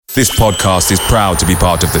This podcast is proud to be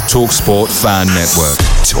part of the TalkSport Fan Network.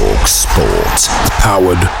 TalkSport.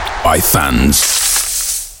 Powered by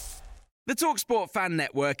fans. The TalkSport Fan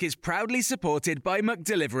Network is proudly supported by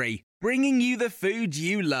McDelivery, bringing you the food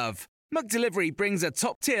you love. McDelivery brings a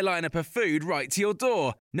top-tier lineup of food right to your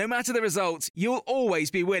door. No matter the result, you'll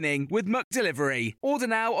always be winning with McDelivery. Order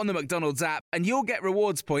now on the McDonald's app and you'll get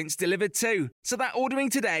rewards points delivered too. So that ordering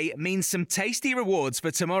today means some tasty rewards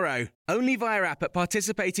for tomorrow. Only via app at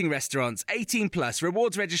participating restaurants. 18 plus.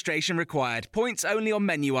 Rewards registration required. Points only on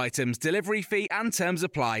menu items. Delivery fee and terms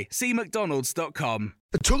apply. See mcdonalds.com.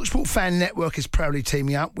 The TalkSport Fan Network is proudly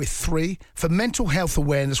teaming up with 3 for Mental Health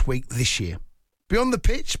Awareness Week this year. Beyond the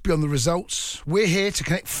pitch, beyond the results, we're here to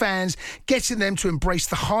connect fans, getting them to embrace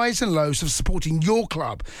the highs and lows of supporting your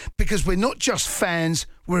club, because we're not just fans,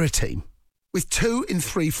 we're a team. With 2 in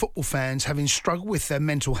 3 football fans having struggled with their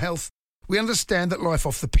mental health, we understand that life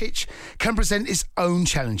off the pitch can present its own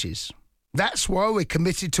challenges. That's why we're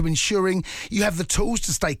committed to ensuring you have the tools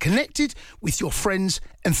to stay connected with your friends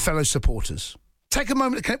and fellow supporters. Take a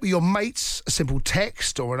moment to connect with your mates. A simple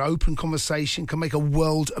text or an open conversation can make a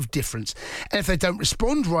world of difference. And if they don't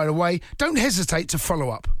respond right away, don't hesitate to follow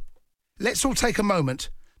up. Let's all take a moment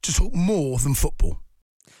to talk more than football.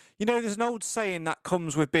 You know, there's an old saying that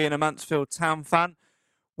comes with being a Mansfield Town fan.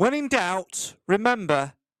 When in doubt,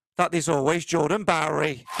 remember that there's always Jordan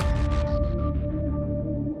Bowery.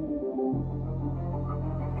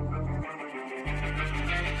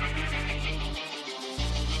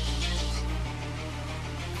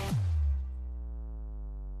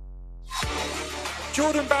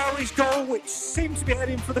 Jordan Bowery's goal, which seemed to be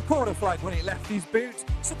heading for the corner flag when it left his boot,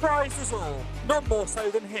 surprised us all, none more so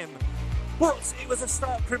than him. But it was a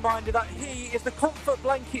stark reminder that he is the comfort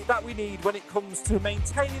blanket that we need when it comes to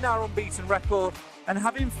maintaining our unbeaten record and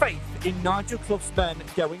having faith in Nigel Clough's men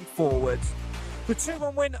going forward. The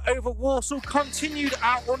 2-1 win over Walsall continued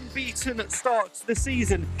our unbeaten start to the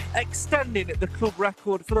season, extending the club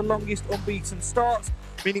record for the longest unbeaten start,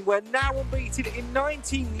 meaning we're now unbeaten in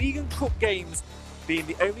 19 League and Cup games, being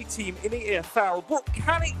the only team in the EFL. But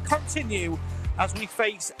can it continue as we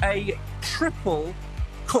face a triple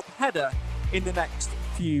cup header in the next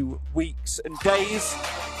few weeks and days?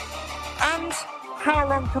 And how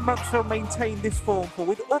long can Mansfield maintain this form for,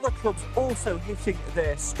 with other clubs also hitting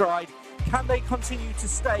their stride? Can they continue to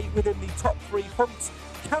stay within the top 3 hunts?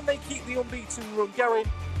 Can they keep the unbeaten run going?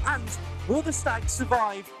 And will the Stags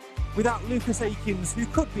survive without Lucas Akins, who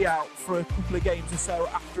could be out for a couple of games or so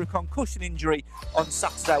after a concussion injury on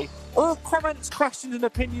Saturday? All comments, questions and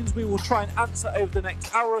opinions we will try and answer over the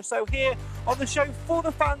next hour or so here on the show for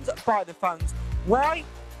the fans, by the fans. Why?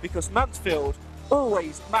 Because Mansfield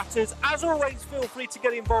always matters. As always, feel free to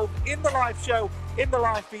get involved in the live show, in the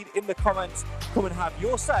live feed, in the comments. Come and have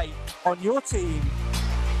your say on your team.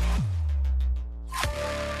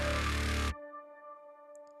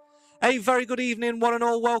 A very good evening, one and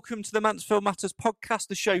all. Welcome to the Mansfield Matters podcast,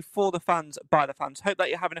 the show for the fans, by the fans. Hope that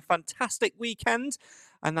you're having a fantastic weekend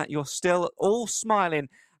and that you're still all smiling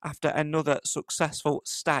after another successful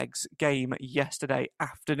Stags game yesterday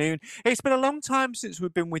afternoon. It's been a long time since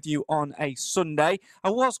we've been with you on a Sunday. I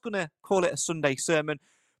was going to call it a Sunday sermon,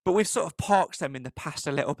 but we've sort of parked them in the past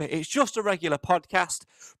a little bit. It's just a regular podcast.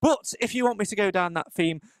 But if you want me to go down that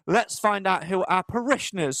theme, let's find out who our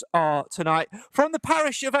parishioners are tonight. From the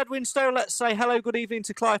parish of Edwinstowe, let's say hello, good evening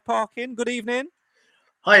to Clive Parkin. Good evening.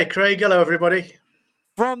 Hi, Craig. Hello, everybody.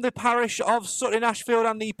 From the parish of Sutton Ashfield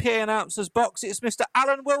and the PA announcers box, it's Mr.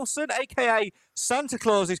 Alan Wilson, a.k.a. Santa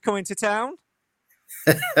Claus is coming to town.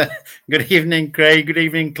 Good evening, Craig. Good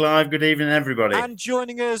evening, Clive. Good evening, everybody. And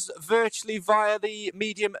joining us virtually via the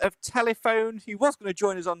medium of telephone, he was going to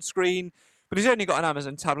join us on screen, but he's only got an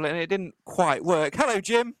Amazon tablet and it didn't quite work. Hello,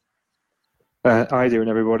 Jim. How are you doing,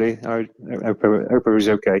 everybody? I hope everybody's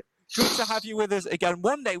okay. Good to have you with us again.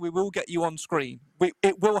 One day we will get you on screen.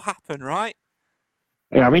 It will happen, right?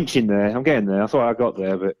 Yeah, I'm inching there. I'm getting there. I thought I got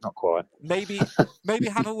there, but not quite. Maybe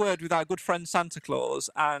have a word with our good friend Santa Claus,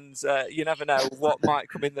 and you never know what might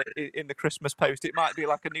come in the Christmas post. It might be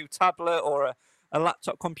like a new tablet or a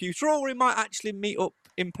laptop computer, or we might actually meet up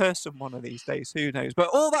in person one of these days. Who knows? But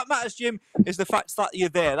all that matters, Jim, is the fact that you're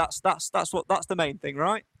there. That's the main thing,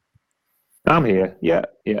 right? I'm here. Yeah,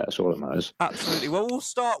 that's all that matters. Absolutely. Well, we'll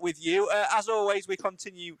start with you. As always, we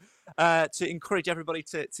continue to encourage everybody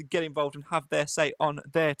to get involved and have their say on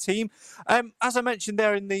their team. As I mentioned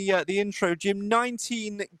there in the intro, Jim,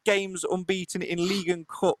 19 games unbeaten in League and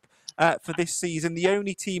Cup for this season, the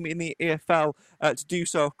only team in the EFL to do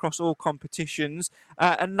so across all competitions.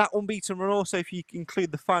 And that unbeaten run also, if you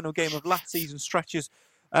include the final game of last season, stretches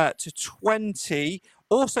to 20.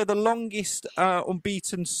 Also, the longest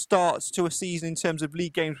unbeaten starts to a season in terms of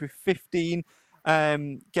league games with 15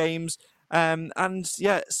 games. And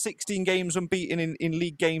 16 games unbeaten in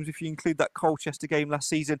league games if you include that Colchester game last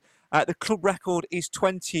season. The club record is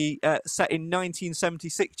 20, set in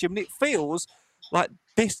 1976, Jim. And it feels like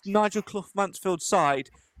this Nigel Clough Mansfield side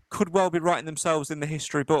could well be writing themselves in the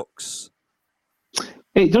history books.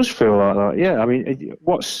 It does feel like that, yeah. I mean,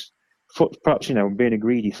 perhaps, being a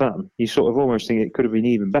greedy fan, you sort of almost think it could have been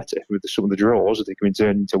even better with some of the draws that they could be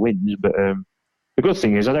turned into wins. But the good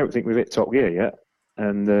thing is, I don't think we've hit top gear yet,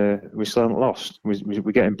 and we still haven't lost.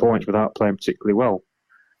 We're getting points without playing particularly well.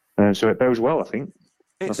 So it bodes well, I think.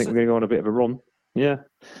 I think we're going to go on a bit of a run. Yeah.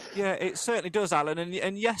 Yeah, it certainly does, Alan.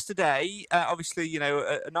 And yesterday, obviously,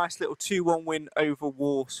 a nice little 2-1 win over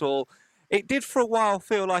Walsall. It did for a while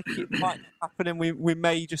feel like it might happen, and we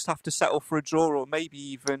may just have to settle for a draw or maybe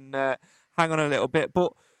even hang on a little bit.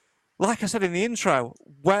 But like I said in the intro,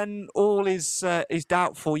 when all is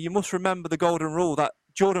doubtful, you must remember the golden rule that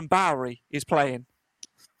Jordan Bowery is playing.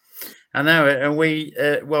 I know it, and we,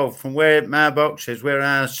 from where my box is, where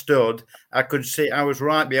I stood, I could see I was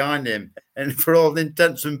right behind him, and for all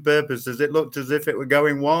intents and purposes, it looked as if it were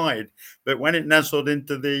going wide. But when it nestled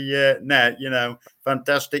into the net,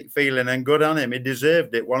 fantastic feeling, and good on him. He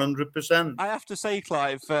deserved it 100%. I have to say,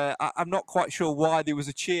 Clive, I'm not quite sure why there was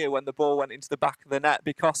a cheer when the ball went into the back of the net,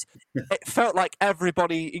 because it felt like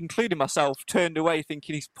everybody, including myself, turned away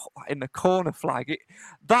thinking he's put that in the corner flag.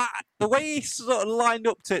 The way he sort of lined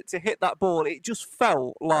up to hit that ball, it just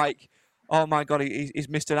felt like, oh my God, he's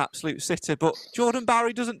missed an absolute sitter. But Jordan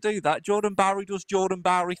Bowery doesn't do that. Jordan Bowery does Jordan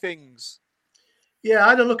Bowery things. Yeah, I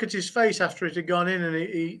had a look at his face after it had gone in, and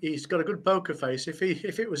he's got a good poker face. If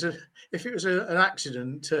it was an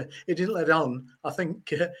accident, he didn't let on. I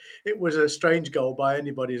think it was a strange goal by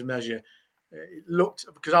anybody's measure. It looked,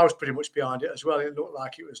 because I was pretty much behind it as well, it looked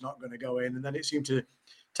like it was not going to go in, and then it seemed to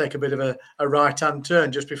take a bit of a right-hand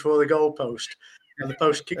turn just before the goal post, and the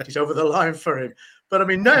post kicked it over the line for him. But I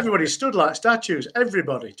mean, not everybody stood like statues,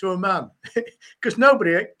 everybody, to a man, because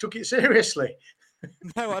nobody took it seriously.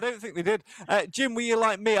 No, I don't think they did. Jim, were you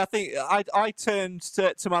like me? I think I turned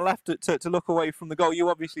to my left to look away from the goal. You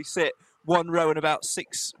obviously sit one row and about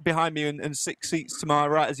 6 behind me and 6 seats to my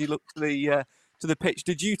right as you look to the pitch.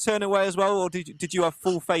 Did you turn away as well, or did you have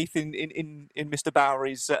full faith in Mr.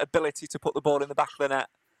 Bowery's ability to put the ball in the back of the net?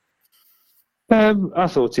 I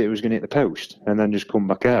thought it was going to hit the post and then just come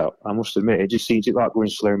back out. I must admit, it just seemed like going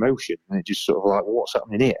slow motion, and it just sort of like, what's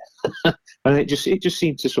happening here? And it just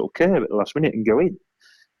seemed to sort of curve at the last minute and go in.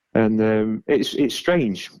 And it's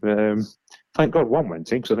strange. Thank God one went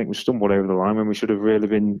in, because I think we stumbled over the line when we should have really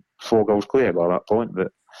been 4 goals clear by that point.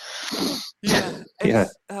 But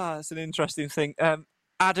it's an interesting thing.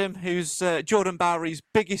 Adam, who's Jordan Bowery's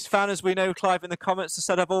biggest fan, as we know, Clive, in the comments, has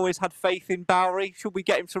said, I've always had faith in Bowery. Should we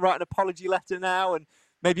get him to write an apology letter now and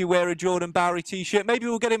maybe wear a Jordan Bowery T-shirt? Maybe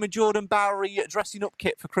we'll get him a Jordan Bowery dressing up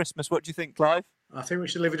kit for Christmas. What do you think, Clive? I think we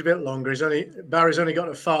should leave it a bit longer. Barry's only got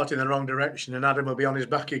a fart in the wrong direction, and Adam will be on his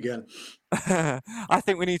back again. I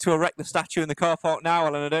think we need to erect the statue in the car park now,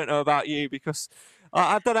 Alan. I don't know about you, because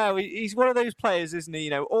I don't know. He's one of those players, isn't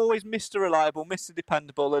he? Always Mr. Reliable, Mr.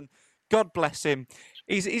 Dependable, and God bless him.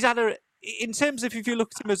 He's had in terms of, if you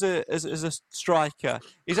look at him as a striker,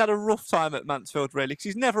 he's had a rough time at Mansfield, really, because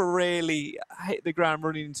he's never really hit the ground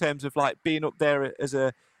running in terms of like being up there as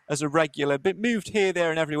a regular, but moved here, there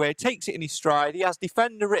and everywhere. He takes it in his stride. He has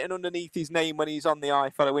defender written underneath his name when he's on the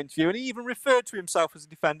iFollow interview, and he even referred to himself as a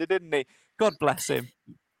defender, didn't he? God bless him.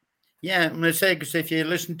 Yeah, I'm going to say, because if you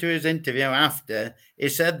listen to his interview after, he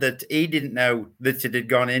said that he didn't know that it had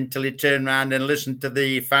gone in till he turned around and listened to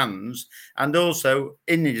the fans. And also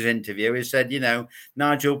in his interview, he said,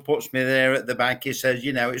 Nigel puts me there at the back. He says,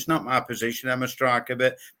 it's not my position. I'm a striker,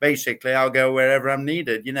 but basically I'll go wherever I'm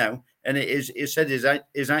needed, And he said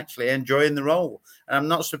he's actually enjoying the role. And I'm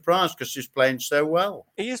not surprised, because he's playing so well.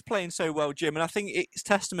 He is playing so well, Jim. And I think it's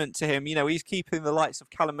testament to him. He's keeping the likes of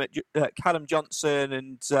Callum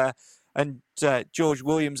Johnson and George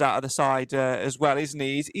Williams out of the side as well, isn't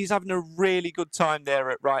he? He's having a really good time there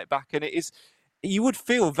at right back. And it is, you would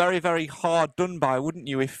feel very, very hard done by, wouldn't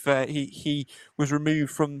you, if he was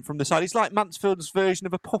removed from the side. He's like Mansfield's version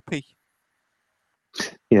of a puppy.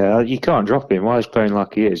 Yeah, you can't drop him. While he's playing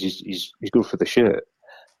like he is, he's good for the shirt.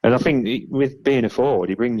 And I think with being a forward,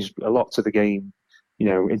 he brings a lot to the game,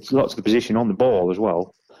 it's a lot to the position on the ball as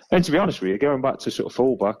well. And to be honest with you, going back to sort of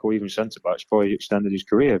fullback or even centre-back, it's probably extended his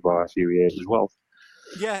career by a few years as well.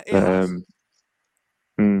 Yeah, it has.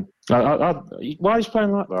 While he's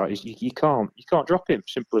playing like that, you can't drop him.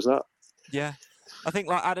 Simple as that. Yeah. I think,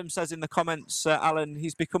 like Adam says in the comments, Alan,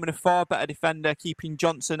 he's becoming a far better defender, keeping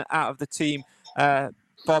Johnson out of the team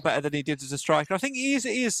far better than he did as a striker. I think he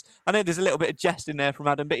is. I know there's a little bit of jest in there from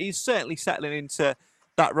Adam, but he's certainly settling into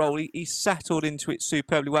that role. He's settled into it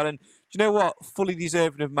superbly well. And do you know what? Fully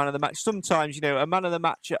deserving of man of the match. Sometimes, a man of the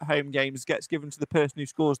match at home games gets given to the person who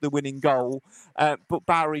scores the winning goal. But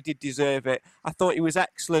Bowery did deserve it. I thought he was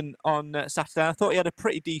excellent on Saturday. I thought he had a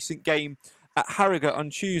pretty decent game at Harrogate on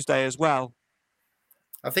Tuesday as well.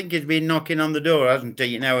 I think he's been knocking on the door, hasn't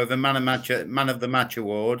he? Of a man of the match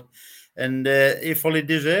award. And he fully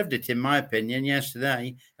deserved it, in my opinion,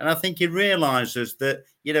 yesterday. And I think he realises that,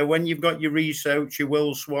 when you've got your research, your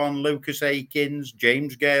Will Swan, Lucas Akins,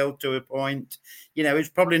 James Gale to a point, he's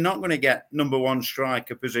probably not going to get number one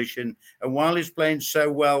striker position. And while he's playing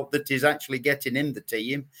so well that he's actually getting in the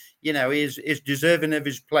team, he's deserving of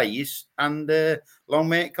his place. And long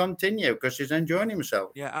may it continue because he's enjoying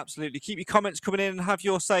himself. Yeah, absolutely. Keep your comments coming in and have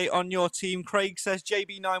your say on your team. Craig says,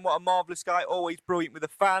 JB9, what a marvellous guy, always brilliant with the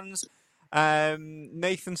fans.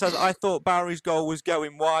 Nathan says, I thought Bowery's goal was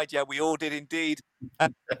going wide. Yeah, we all did indeed.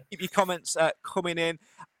 Keep your comments coming in.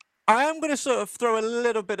 I am going to sort of throw a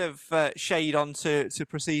little bit of shade onto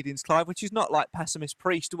proceedings, Clive, which is not like pessimist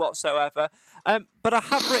priest whatsoever. But I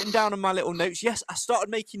have written down on my little notes. Yes, I started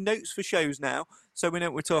making notes for shows now, so we know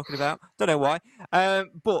what we're talking about. Don't know why.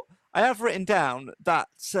 But I have written down that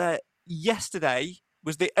yesterday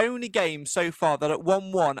was the only game so far that at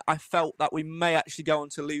 1-1 I felt that we may actually go on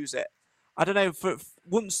to lose it. I don't know,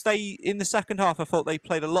 once in the second half, I thought they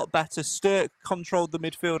played a lot better. Sturck controlled the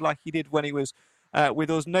midfield like he did when he was with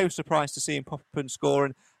us. No surprise to see him pop up and score.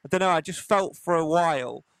 And I don't know, I just felt for a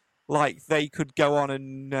while like they could go on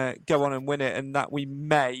and win it, and that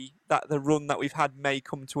the run that we've had may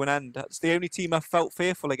come to an end. That's the only team I felt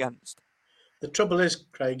fearful against. The trouble is,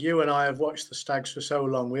 Craig, you and I have watched the Stags for so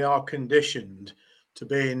long. We are conditioned to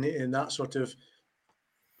be in that sort of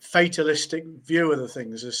fatalistic view of the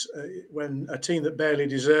things, as when a team that barely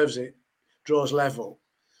deserves it draws level,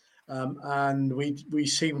 and we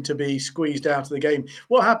seem to be squeezed out of the game.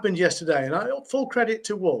 What happened yesterday, and full credit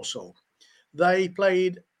to Walsall, they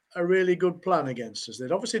played a really good plan against us.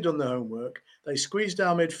 They'd obviously done the homework. They squeezed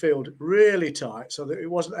our midfield really tight so that it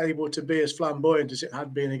wasn't able to be as flamboyant as it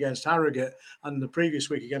had been against Harrogate and the previous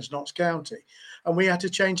week against Notts County, and we had to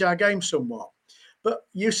change our game somewhat. But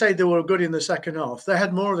you say they were good in the second half. They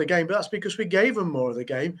had more of the game, but that's because we gave them more of the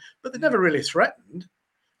game. But they never really threatened.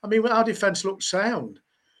 I mean, our defence looked sound.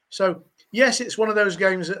 So, yes, it's one of those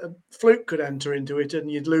games that a fluke could enter into it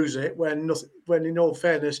and you'd lose it when in all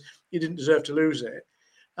fairness, you didn't deserve to lose it.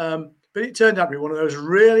 But it turned out to be one of those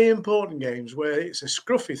really important games where it's a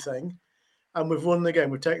scruffy thing and we've won the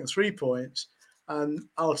game. We've taken 3 points and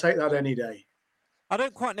I'll take that any day. I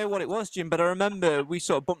don't quite know what it was, Jim, but I remember we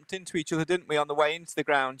sort of bumped into each other, didn't we, on the way into the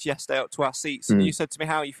ground yesterday up to our seats. And you said to me,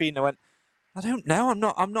 how are you feeling? I went, I don't know.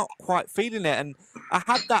 I'm not quite feeling it. And I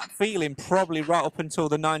had that feeling probably right up until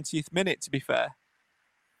the 90th minute, to be fair.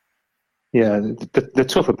 Yeah, the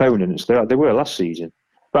tough opponents, they were last season.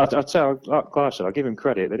 But I'd say, like Clive said, I'll give them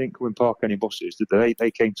credit. They didn't come and park any buses.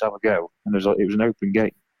 They came to have a go. And it was an open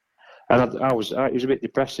game. And it was a bit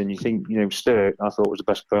depressing. You think, Sturck, I thought was the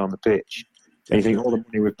best player on the pitch. And you think all the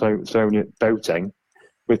money we've thrown at Boateng,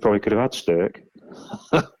 we probably could have had Sturck.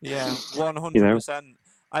 Yeah, 100%.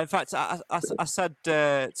 In fact, I said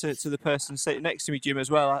to the person sitting next to me, Jim,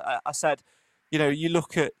 as well, I said, you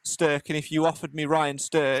look at Sturck, and if you offered me Ryan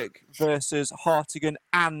Sturck versus Hartigan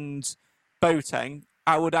and Boateng,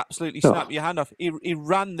 I would absolutely snap your hand off. He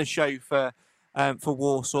ran the show for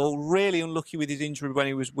Walsall, really unlucky with his injury when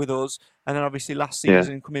he was with us, and then obviously last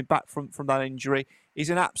season coming back from that injury. He's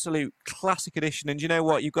an absolute classic addition, and you know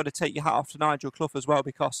what? You've got to take your hat off to Nigel Clough as well,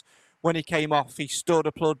 because when he came off, he stood,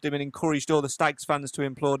 applauded him, and encouraged all the Stags fans to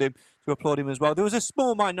applaud him as well. There was a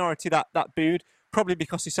small minority that booed, probably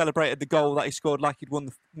because he celebrated the goal that he scored like he'd won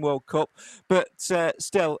the World Cup, but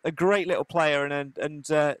still a great little player and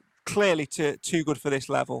clearly too good for this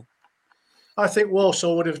level. I think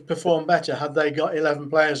Walsall would have performed better had they got 11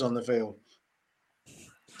 players on the field.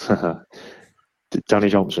 Danny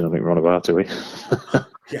Johnson, I think we're on about, are we?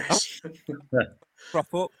 Yes.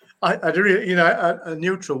 Prop up. I do, a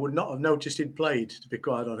neutral would not have noticed he'd played, to be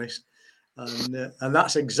quite honest. And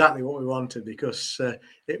that's exactly what we wanted, because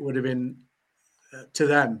it would have been, to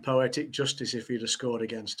them, poetic justice if he'd have scored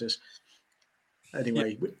against us.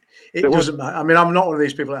 Anyway, it doesn't matter. I mean, I'm not one of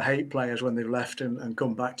these people that hate players when they've left and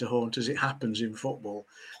come back to haunt us. It happens in football,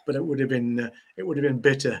 but it would have been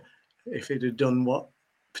bitter if he'd have done what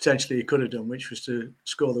potentially he could have done, which was to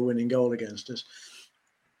score the winning goal against us.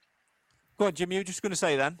 Go on, Jim. You were just going to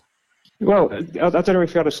say then? Well, I don't know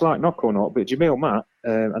if he had a slight knock or not, but Jamil Matt, I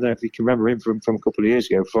don't know if you can remember him from a couple of years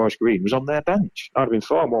ago, Forest Green, was on their bench. I'd have been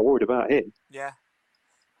far more worried about him. Yeah.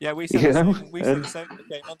 Yeah, we said the same. We said the same.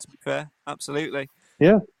 Okay, not to be fair. Absolutely.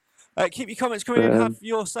 Yeah. Keep your comments coming in. Have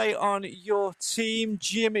your say on your team.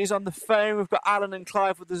 Jim is on the phone. We've got Alan and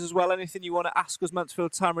Clive with us as well. Anything you want to ask us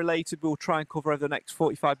Mansfield Town related, we'll try and cover over the next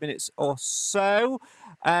 45 minutes or so.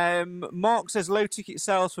 Mark says low ticket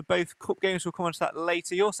sales for both cup games. We'll come on to that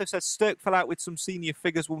later. He also says Stirk fell out with some senior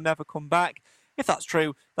figures, will never come back. If that's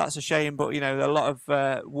true, that's a shame. But, a lot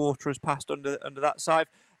of water has passed under that side.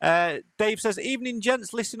 Dave says, evening,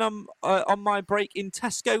 gents. Listen on my break in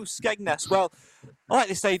Tesco, Skegness. Well, I like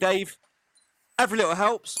to say, Dave, every little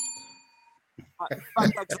helps.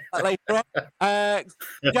 Later on.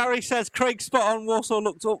 Gary says, Craig spot on. Warsaw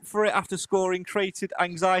looked up for it after scoring, created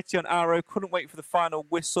anxiety on Arrow, couldn't wait for the final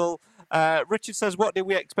whistle. Richard says, what did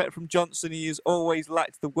we expect from Johnson? He has always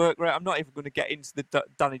lacked the work rate. I'm not even going to get into the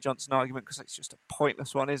Danny Johnson argument because it's just a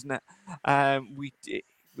pointless one, isn't it?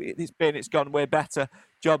 It's gone, we're better.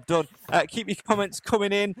 Job done. Keep your comments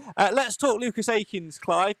coming in. Let's talk Lucas Akins,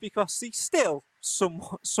 Clive, because he still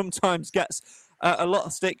sometimes gets a lot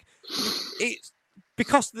of stick. It's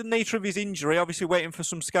because of the nature of his injury, obviously waiting for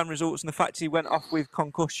some scan results and the fact he went off with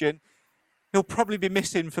concussion. He'll probably be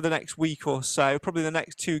missing for the next week or so, probably the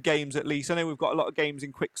next 2 games at least. I know we've got a lot of games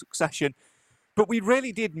in quick succession, but we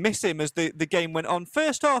really did miss him as the game went on.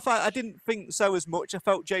 First half, I didn't think so as much. I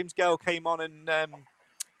felt James Gale came on and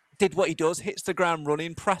did what he does, hits the ground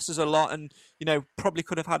running, presses a lot, and probably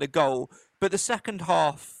could have had a goal. But the second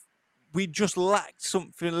half, we just lacked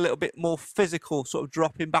something a little bit more physical, sort of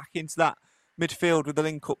dropping back into that midfield with the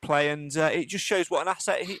link-up play, and it just shows what an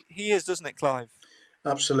asset he is, doesn't it, Clive?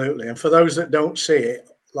 Absolutely. And for those that don't see it,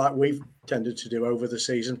 like we've tended to do over the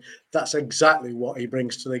season, that's exactly what he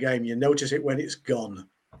brings to the game. You notice it when it's gone.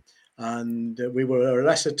 And we were a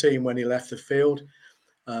lesser team when he left the field.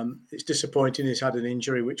 It's disappointing he's had an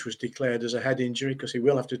injury which was declared as a head injury because he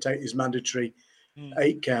will have to take his mandatory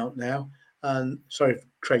 8 count now. And sorry,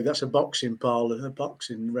 Craig, that's a boxing parlour, a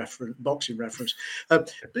boxing reference.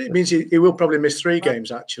 But it means he will probably miss 3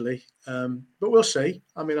 games actually. But we'll see.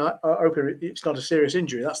 I mean, I hope it's not a serious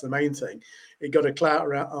injury. That's the main thing. He got a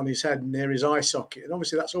clout on his head near his eye socket, and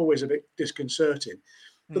obviously that's always a bit disconcerting.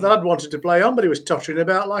 But the lad wanted to play on, but he was tottering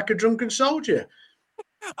about like a drunken soldier.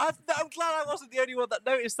 I'm glad I wasn't the only one that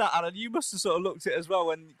noticed that, Alan. You must have sort of looked at it as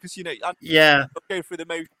well, because yeah, go through the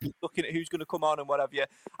motion, looking at who's going to come on and whatever. Yeah,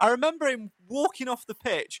 I remember him walking off the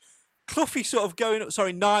pitch, Cloughie sort of going up.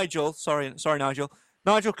 Nigel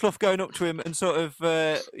Clough going up to him and sort of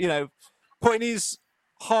putting his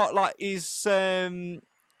heart, like his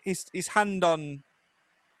hand on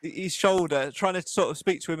his shoulder, trying to sort of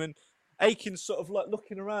speak to him, and Akins sort of like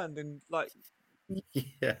looking around and like.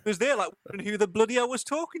 Yeah. Was there like who the bloody hell was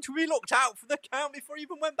talking to? He looked out for the count before he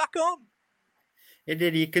even went back on. He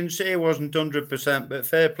did. You can see it wasn't 100%, but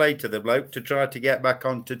fair play to the bloke to try to get back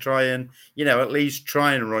on to try and, at least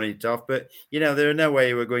try and run it off. But, there are no way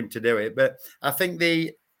he were going to do it. But I think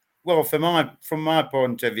from my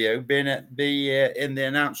point of view, being in the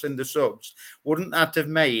announcing the subs, wouldn't that have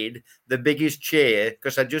made the biggest cheer?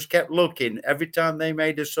 Because I just kept looking every time they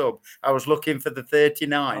made a sub. I was looking for the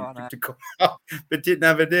 39 to come out, but it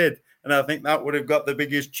never did. And I think that would have got the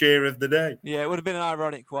biggest cheer of the day. Yeah, it would have been an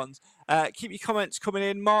ironic one. Keep your comments coming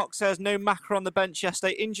in. Mark says no Macca on the bench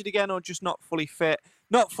yesterday. Injured again or just not fully fit?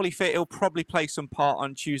 Not fully fit. He'll probably play some part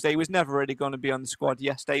on Tuesday. He was never really going to be on the squad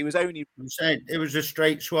yesterday. He was only. I'm saying it was a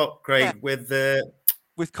straight swap, Craig, with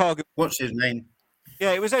Cargill. What's his name?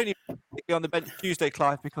 Yeah, it was only on the bench Tuesday,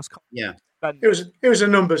 Clive, because it was a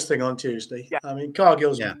numbers thing on Tuesday. Yeah. I mean,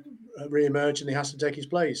 Cargill's re-emerged and he has to take his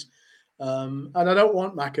place. And I don't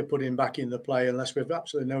want Macca putting back in the play unless we've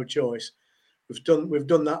absolutely no choice. We've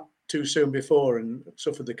done that too soon before and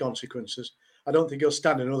suffered the consequences. I don't think he'll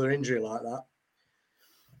stand another injury like that.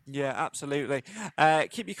 Yeah, absolutely.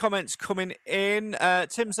 Keep your comments coming in.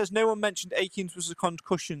 Tim says, no one mentioned Akins was a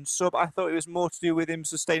concussion sub. I thought it was more to do with him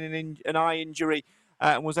sustaining an eye injury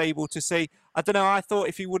and was able to see. I don't know. I thought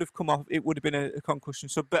if he would have come off, it would have been a concussion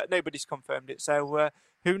sub, but nobody's confirmed it. So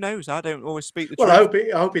who knows? I don't always speak the truth. I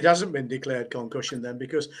hope it hasn't been declared concussion then,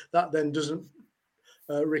 because that then doesn't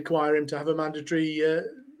require him to have a mandatory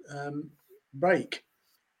break.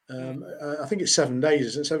 I think it's 7 days,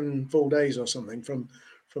 isn't it? 7 full days or something from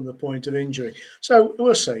the point of injury. So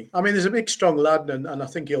we'll see. I mean, there's a big, strong lad, and I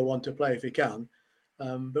think he'll want to play if he can.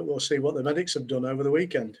 But we'll see what the medics have done over the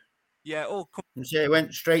weekend. Yeah, he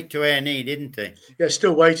went straight to A&E, didn't he? Yeah,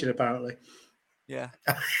 still waiting apparently. Yeah.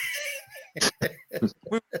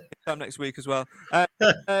 We'll come next week as well.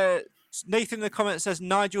 Nathan in the comments says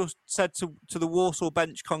Nigel said to the Walsall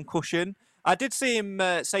bench concussion. I did see him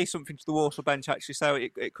say something to the Walsall bench actually, so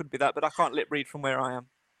it could be that, but I can't lip read from where I am.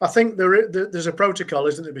 I think there's a protocol,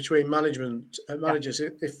 isn't there, between managers.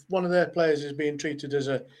 If one of their players is being treated as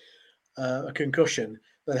a concussion,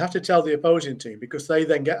 they have to tell the opposing team because they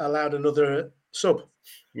then get allowed another sub.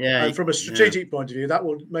 Yeah. And from a strategic point of view, that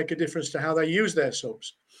will make a difference to how they use their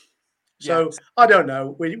subs. So I don't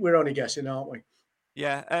know. We're only guessing, aren't we?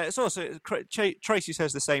 Yeah, it's also Tracy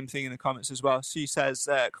says the same thing in the comments as well. She says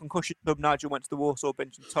concussion sub Nigel went to the Walsall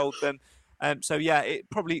bench and told them. So yeah, it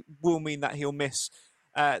probably will mean that he'll miss.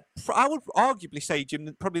 I would arguably say,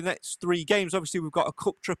 Jim, probably the next 3 games. Obviously, we've got a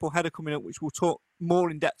cup triple header coming up, which we'll talk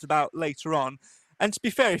more in depth about later on. And to be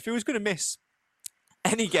fair, if he was going to miss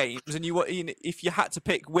any games, and if you had to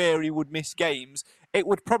pick where he would miss games, it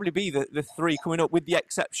would probably be the 3 coming up, with the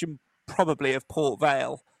exception probably of Port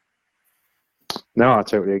Vale. No, I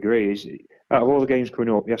totally agree. Out of all the games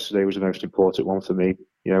coming up, yesterday was the most important one for me.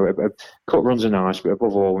 Cup runs are nice, but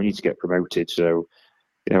above all, we need to get promoted. So,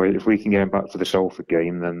 if we can get back for the Salford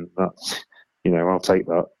game, then that's, I'll take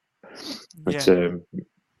that. But, and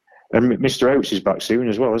Mr. Oates is back soon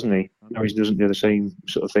as well, isn't he? I know he doesn't do the same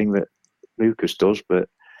sort of thing that Lucas does, but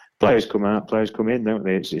players come out, players come in, don't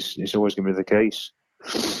they? It's always going to be the case.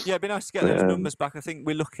 Yeah, it'd be nice to get those numbers back. I think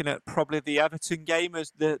we're looking at probably the Everton game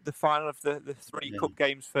as the final of the 3 cup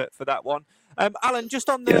games for that one. Alan, just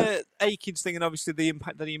on the Akins thing and obviously the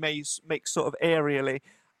impact that he makes sort of aerially,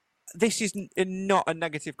 this is not a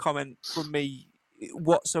negative comment from me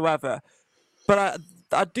whatsoever. But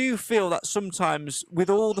I do feel that sometimes with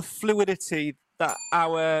all the fluidity that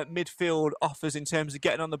our midfield offers in terms of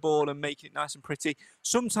getting on the ball and making it nice and pretty,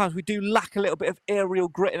 sometimes we do lack a little bit of aerial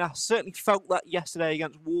grit, and I certainly felt that yesterday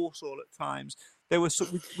against Walsall at times. There was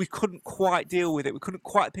we couldn't quite deal with it. We couldn't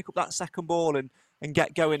quite pick up that second ball and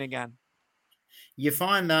get going again. You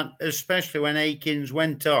find that especially when Akins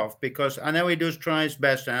went off, because I know he does try his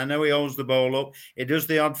best and I know he holds the ball up. He does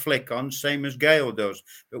the odd flick on, same as Gale does.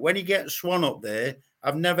 But when he gets Swan up there,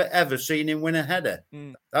 I've never, ever seen him win a header.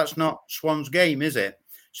 That's not Swan's game, is it?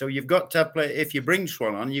 So you've got to have if you bring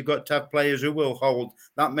Swan on, you've got to have players who will hold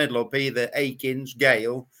that middle up, either Akins,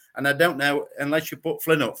 Gale, and I don't know, unless you put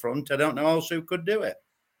Flynn up front, I don't know else who could do it.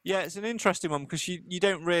 Yeah, it's an interesting one because you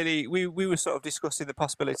don't really. We were sort of discussing the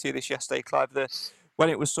possibility of this yesterday, Clive. When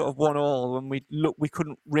it was sort of 1-1, when we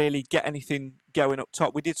couldn't really get anything going up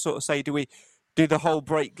top. We did sort of say, do we do the whole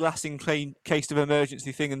break glass in case of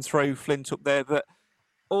emergency thing and throw Flint up there? But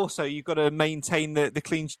also you've got to maintain the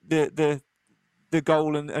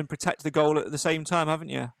goal and protect the goal at the same time, haven't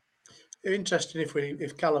you? Interesting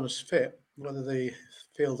if Callum's fit, whether they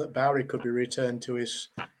feel that Bowery could be returned to his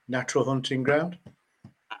natural hunting ground.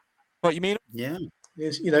 What you mean? Yeah.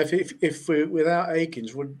 If we, without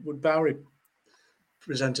Akins, would Bowery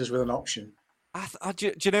present us with an option?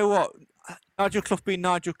 Do you know what? Nigel Clough being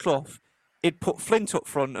Nigel Clough, he'd put Flint up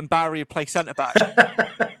front and Bowery would play centre back.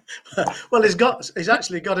 Well, he's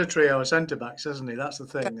actually got a trio of centre backs, hasn't he? That's the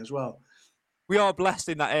thing as well. We are blessed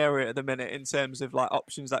in that area at the minute in terms of like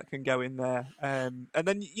options that can go in there. And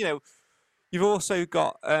then you've also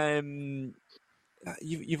got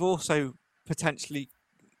you've also potentially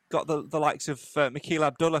got the likes of Mikhail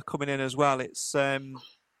Abdullah coming in as well. It's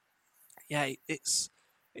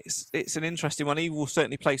it's an interesting one. He will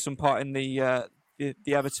certainly play some part in the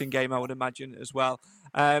Everton game, I would imagine, as well.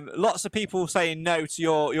 Lots of people saying no to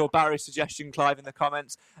your Barry suggestion, Clive, in the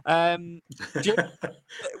comments.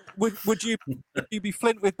 Would you be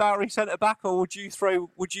Flint with Barry centre back, or would you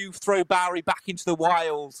throw Barry back into the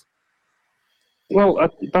wild? Well,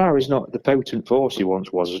 Barry's not the potent force he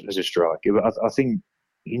once was as a striker, but I think,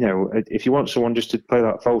 if you want someone just to play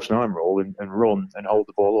that false 9 role and run and hold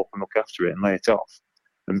the ball up and look after it and lay it off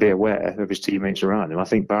and be aware of his teammates around him, I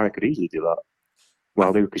think Barry could easily do that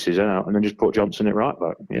while Lucas is out, and then just put Johnson at right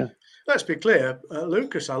back. Yeah. Let's be clear,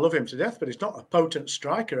 Lucas, I love him to death, but he's not a potent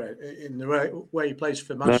striker in the way he plays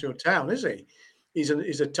for Mansfield Town, is he? He's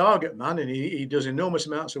a target man, and he does enormous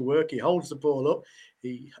amounts of work. He holds the ball up.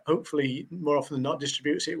 He hopefully, more often than not,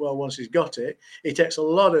 distributes it well once he's got it. He takes a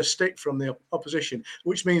lot of stick from the opposition,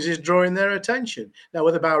 which means he's drawing their attention. Now,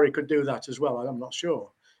 whether Bowery could do that as well, I'm not sure.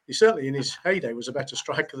 He certainly, in his heyday, was a better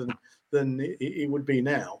striker than he would be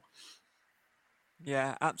now.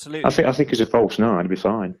 Yeah, absolutely. I think as a false 9, he'd be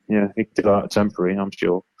fine. Yeah, he could do that temporary, I'm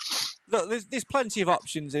sure. Look, there's plenty of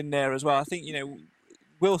options in there as well. I think,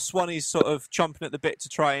 Will Swanee's sort of chomping at the bit to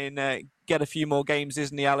try and get a few more games,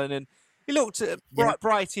 isn't he, Alan? And he looked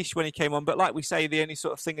brightish when he came on, but like we say, the only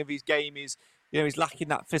sort of thing of his game is, he's lacking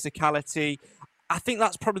that physicality. I think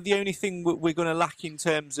that's probably the only thing we're going to lack in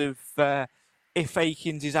terms of if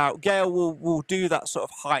Akins is out. Gale will do that sort of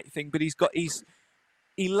height thing, but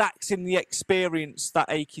he lacks in the experience that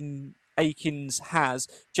Akins has.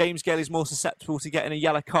 James Gale is more susceptible to getting a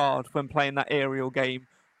yellow card when playing that aerial game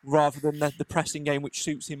rather than the pressing game, which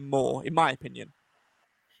suits him more, in my opinion.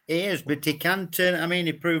 He is, but he can turn. I mean,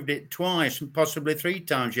 he proved it twice and possibly 3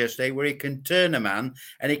 times yesterday, where he can turn a man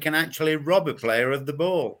and he can actually rob a player of the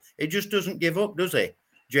ball. He just doesn't give up, does he?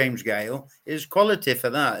 James Gale is quality for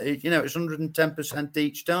that. It's 110%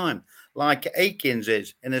 each time, like Akins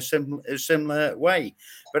is in a similar way.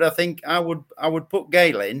 But I think I would put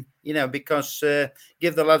Gale in, because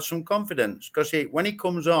give the lad some confidence, because when he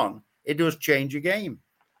comes on, it does change a game.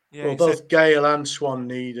 Yeah, well, both Gale and Swan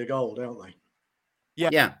need a goal, don't they?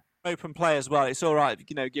 Yeah. Open play as well. It's all right,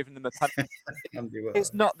 giving them a penalty.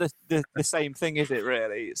 It's not the same thing, is it?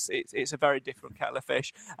 Really, it's a very different kettle of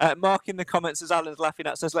fish. Mark in the comments, as Alan's laughing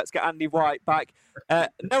at, says, "Let's get Andy White back."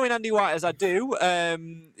 Knowing Andy White as I do,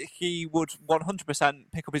 he would 100%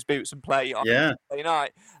 pick up his boots and play on Saturday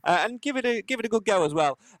night, and give it a good go as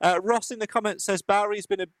well. Ross in the comments says Bowery's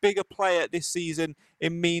been a bigger player this season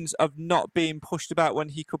in means of not being pushed about when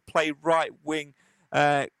he could play right wing.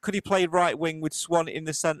 Could he play right wing with Swan in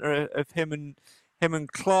the centre of him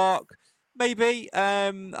and Clark? Maybe.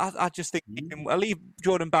 I just think I'll leave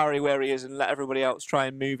Jordan Barry where he is and let everybody else try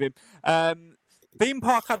and move him. Theme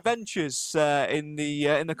Park Adventures in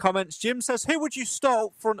the comments. Jim says, "Who would you start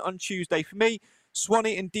up front on Tuesday?" For me,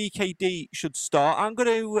 Swanee and DKD should start. I'm going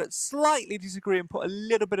to slightly disagree and put a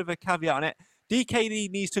little bit of a caveat on it. DKD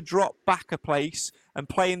needs to drop back a place and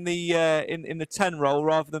play in the in the 10 role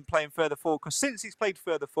rather than playing further forward, because since he's played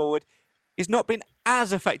further forward, he's not been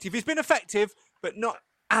as effective. He's been effective, but not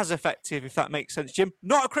as effective, if that makes sense, Jim.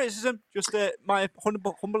 Not a criticism, just my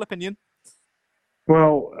humble opinion.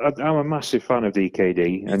 Well, I'm a massive fan of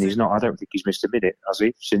DKD, and he's not. I don't think he's missed a minute, has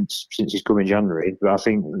he, since he's come in January? But I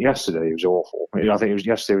think yesterday was awful. I think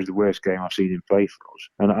yesterday was the worst game I've seen him play for us,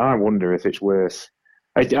 and I wonder if it's worth.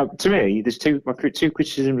 To me, there's my two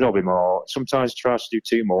criticisms of him are sometimes he tries to do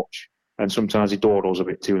too much, and sometimes he dawdles a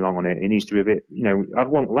bit too long on it. He needs to be a bit, I'd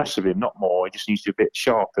want less of him, not more. He just needs to be a bit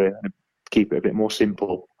sharper and keep it a bit more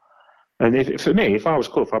simple. And if I was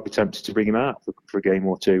Clough, I'd be tempted to bring him out for a game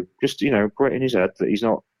or two. Just, put it in his head that he's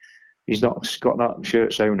not got that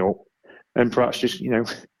shirt sewn up, and perhaps just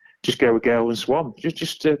go with Gale and Swan.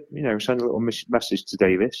 Just to, send a little message to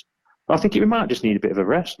Davis. I think he might just need a bit of a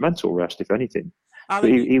rest, mental rest, if anything.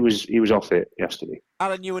 Alan, he was off it yesterday.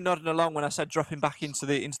 Alan, you were nodding along when I said drop him back into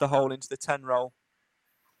the hole, into the 10 role.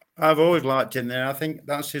 I've always liked him there. I think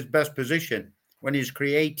that's his best position, when he's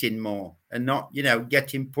creating more and not,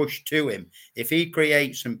 getting pushed to him. If he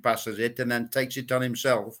creates and passes it and then takes it on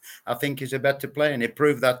himself, I think he's a better player. And he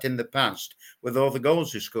proved that in the past with all the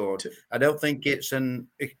goals he scored. I don't think it's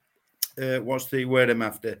what's the word I'm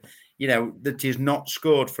after? That he's not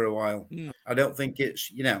scored for a while. I don't think it's,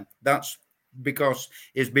 that's because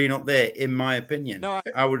he's been up there, in my opinion. No,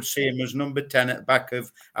 I would see him as number 10 at the back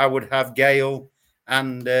of, I would have Gale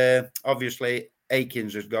and obviously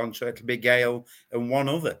Akins has gone, so it'll be Gale and one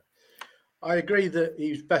other. I agree that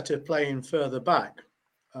he's better playing further back.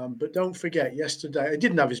 But don't forget, yesterday, he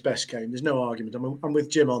didn't have his best game. There's no argument. I'm with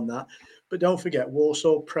Jim on that. But don't forget,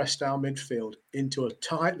 Walsall pressed our midfield into a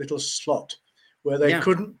tight little slot where they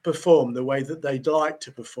couldn't perform the way that they'd like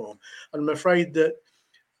to perform. And I'm afraid that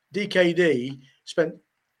DKD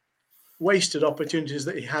wasted opportunities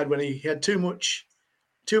that he had when he had too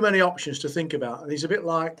many options to think about. And he's a bit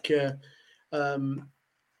like, what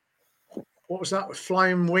was that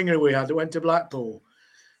flying winger we had that went to Blackpool?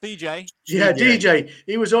 DJ. Yeah, DJ.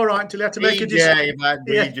 He was all right until he had to make a decision.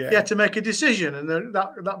 He had to make a decision, and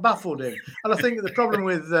that baffled him. And I think the problem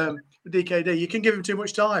with DKD, you can give him too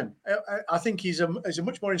much time. I think he's a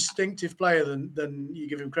much more instinctive player than you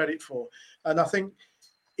give him credit for. And I think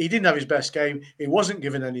he didn't have his best game. He wasn't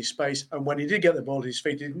given any space, and when he did get the ball at his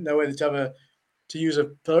feet, he didn't know whether to use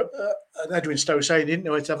an Edwin Stowe saying, he didn't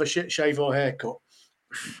know whether to have a shit shave or haircut.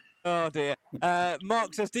 Oh dear.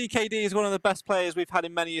 Mark says DKD is one of the best players we've had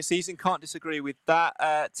in many a season. Can't disagree with that.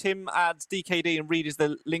 Tim adds DKD and Reed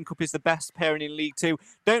the link-up is the best pairing in League Two.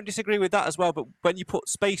 Don't disagree with that as well, but when you put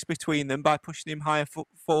space between them by pushing him higher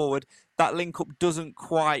forward, that link-up doesn't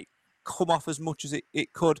quite come off as much as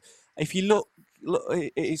it could. If you look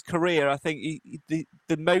at his career, I think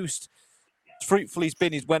the most fruitful he's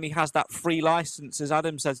been is when he has that free license. As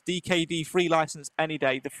Adam says, DKD free license any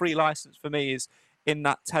day. The free license for me is in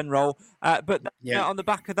that 10 role. But on the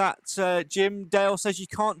back of that, Jim, Dale says you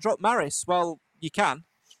can't drop Maris. Well, you can.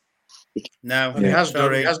 No, he has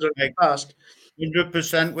done it past.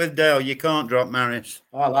 100% with Dale. You can't drop Maris.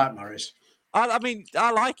 I like Maris. I mean,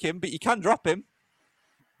 I like him, but you can drop him.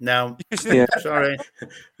 No, Yeah. sorry.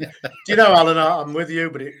 Do you know, Alan, I'm with you,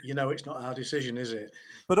 but it's not our decision, is it?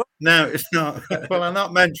 No, it's not. Well, I'm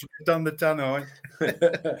not mentioning it on the tannoy.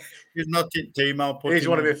 He's not in team. I'll put He's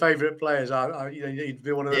him one of in. my favourite players. He'd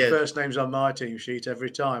be one of the first names on my team sheet every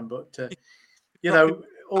time. But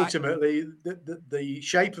ultimately, the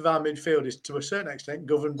shape of our midfield is to a certain extent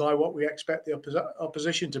governed by what we expect the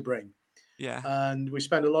opposition to bring. Yeah. And we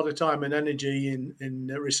spend a lot of time and energy in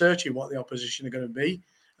researching what the opposition are going to be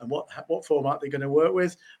and what format they're going to work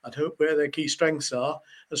with and where their key strengths are.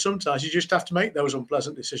 And sometimes you just have to make those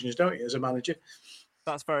unpleasant decisions, don't you, as a manager?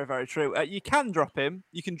 That's very, very true. You can drop him.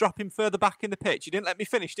 You can drop him further back in the pitch. You didn't let me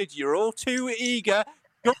finish, did you? You're all too eager.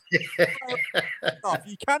 You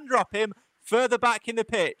can drop him further back in the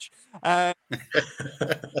pitch.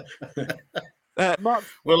 Mark,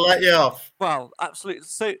 we'll let you off. Well, absolutely.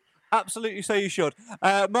 So you should.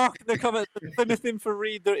 Mark in the comments, Plymouth in for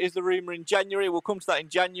Reed is the rumour in January. We'll come to that in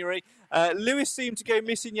January. Lewis seemed to go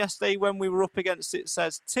missing yesterday when we were up against it.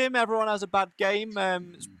 Says Tim, everyone has a bad game.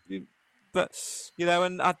 But,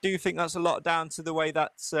 and I do think that's a lot down to the way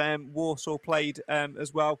that Warsaw played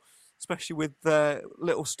as well, especially with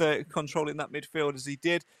Little Sturk controlling that midfield as he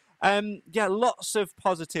did. Lots of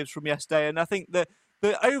positives from yesterday. And I think the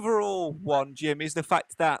overall one, Jim, is the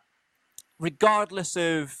fact that regardless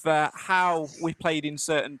of how we played in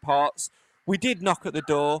certain parts, we did knock at the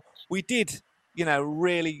door. We did,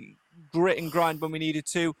 really grit and grind when we needed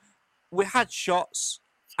to. We had shots.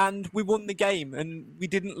 And we won the game, and we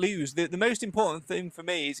didn't lose. The most important thing for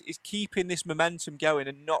me is keeping this momentum going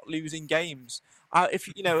and not losing games. If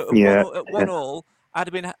at 1-1, I'd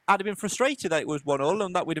have been frustrated that it was 1-1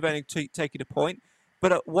 and that we'd have only taken a point.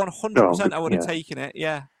 But at 100%, I would have taken it.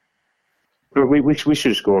 Yeah. But we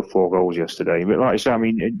should have scored 4 goals yesterday. But like I said, I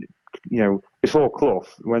mean, before Clough,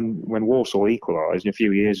 when Warsaw equalised a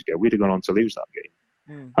few years ago, we'd have gone on to lose that game.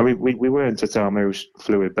 I mean, we weren't at our most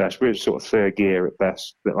fluid best. We were sort of third gear at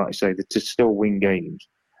best. But like I say, to still win games,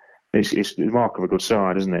 it's the mark of a good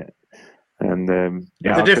side, isn't it? And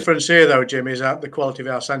the difference here, though, Jim, is the quality of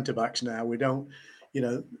our centre backs. Now we don't,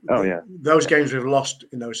 those games we've lost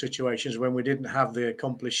in those situations when we didn't have the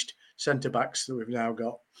accomplished centre backs that we've now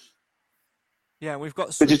got. Yeah, we've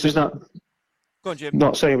got. But just not. Go on, Jim.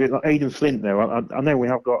 Not saying like Aidan Flint, though. I know we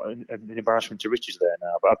have got an embarrassment to riches there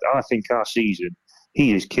now, but I think our season.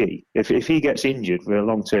 He is key. If he gets injured for a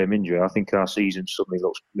long-term injury, I think our season suddenly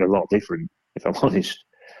looks a lot different, if I'm honest.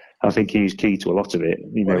 I think he's key to a lot of it.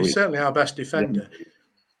 He's certainly our best defender.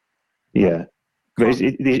 Yeah. But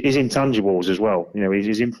his intangibles as well,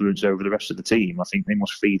 his influence over the rest of the team, I think they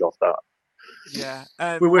must feed off that.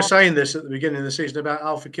 Yeah. We were saying this at the beginning of the season about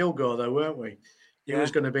Alpha Kilgore, though, weren't we? He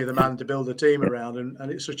was going to be the man to build the team around, and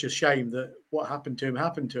it's such a shame that what happened to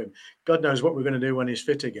him. God knows what we're going to do when he's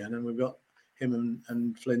fit again, and we've got him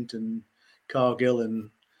and Flint and Cargill,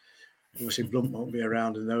 and obviously Blunt won't be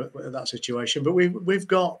around in that situation. But we've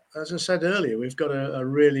got, as I said earlier, we've got a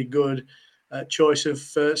really good choice of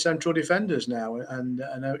central defenders now, and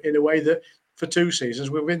in a way that for 2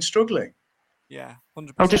 seasons we've been struggling. Yeah,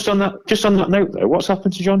 100%. Oh, just on that note though, what's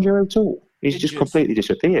happened to John Joe O'Toole? He's just completely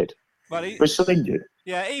disappeared. Well, he's still injured.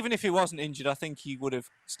 Yeah, even if he wasn't injured, I think he would have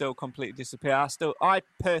still completely disappeared. I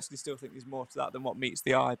personally still think there's more to that than what meets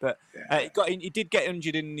the eye. But he did get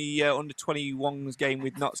injured in the under-21s game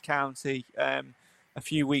with Notts County a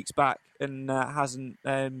few weeks back, and hasn't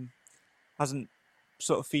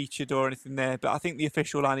sort of featured or anything there. But I think the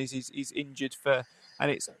official line is he's injured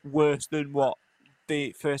and it's worse than what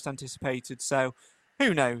they first anticipated. So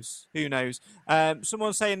who knows?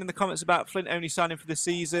 Someone saying in the comments about Flint only signing for the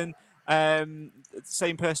season. The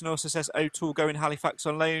same person also says O'Toole going Halifax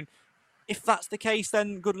on loan. If that's the case,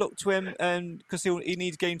 then good luck to him, because he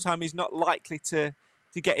needs game time. He's not likely to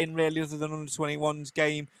get in really, other than under 21's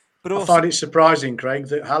game. But also, I find it surprising, Craig,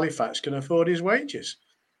 that Halifax can afford his wages.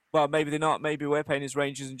 Well, maybe they're not. Maybe we're paying his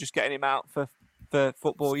wages and just getting him out for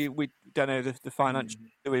football. We don't know the financial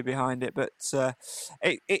story behind it, but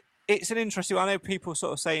it's an interesting one. I know people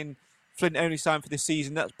sort of saying Flint only signed for this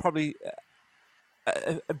season. That's probably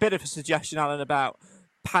a bit of a suggestion, Alan, about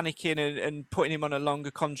panicking and putting him on a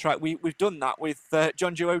longer contract. We've done that with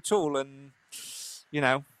John Joe O'Toole, and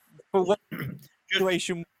for what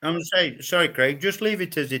situation? I'm sorry, Craig. Just leave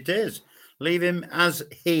it as it is. Leave him as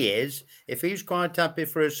he is. If he's quite happy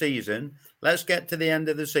for a season, let's get to the end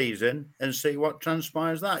of the season and see what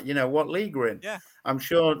transpires that. What league we're in. Yeah. I'm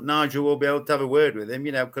sure Nigel will be able to have a word with him,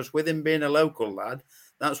 because with him being a local lad,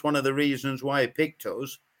 that's one of the reasons why he picked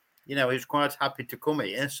us. He's quite happy to come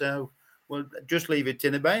here. So well, just leave it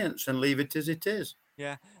in abeyance and leave it as it is.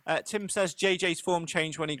 Yeah. Tim says JJ's form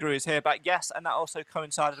changed when he grew his hair back. Yes, and that also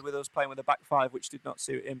coincided with us playing with a back five, which did not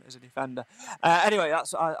suit him as a defender. Anyway,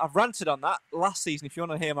 I've ranted on that last season. If you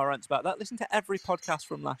want to hear my rants about that, listen to every podcast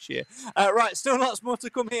from last year. Right, still lots more to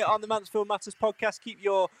come here on the Mansfield Matters podcast. Keep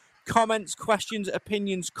your comments, questions,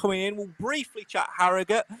 opinions coming in. We'll briefly chat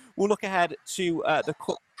Harrogate. We'll look ahead to the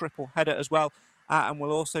Cup triple header as well. And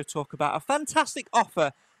we'll also talk about a fantastic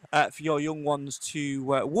offer for your young ones to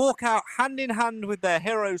walk out hand in hand with their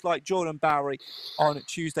heroes like Jordan Bowery on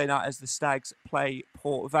Tuesday night as the Stags play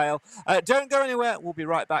Port Vale. Don't go anywhere. We'll be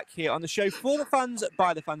right back here on the show for the fans,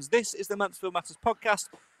 by the fans. This is the Mansfield Matters podcast,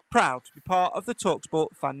 proud to be part of the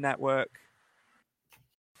TalkSport Fan Network.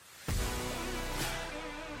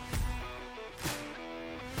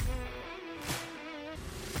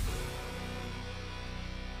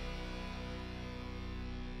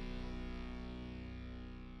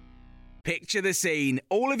 Picture the scene.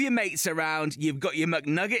 All of your mates around, you've got your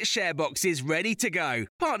McNugget share boxes ready to go.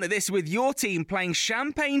 Partner this with your team playing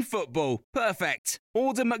champagne football. Perfect.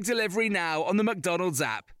 Order McDelivery now on the McDonald's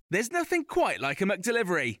app. There's nothing quite like a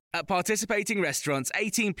McDelivery. At participating restaurants,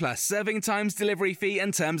 18 plus, serving times, delivery fee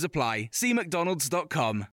and terms apply. See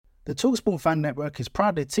mcdonalds.com. The TalkSport Fan Network is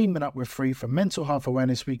proudly teaming up with Free for Mental Health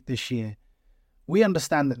Awareness Week this year. We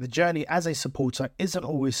understand that the journey as a supporter isn't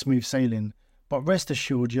always smooth sailing, but rest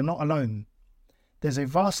assured you're not alone. There's a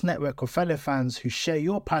vast network of fellow fans who share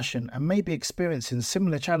your passion and may be experiencing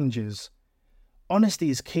similar challenges.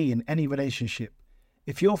 Honesty is key in any relationship.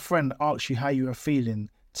 If your friend asks you how you are feeling,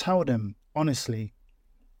 tell them honestly.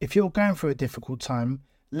 If you're going through a difficult time,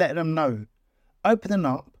 let them know. Opening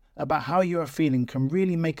up about how you are feeling can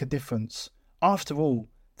really make a difference. After all,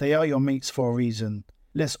 they are your mates for a reason.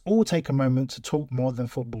 Let's all take a moment to talk more than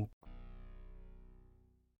football.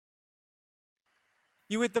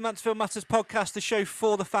 You with the Mansfield Matters podcast, the show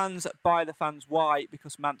for the fans, by the fans. Why?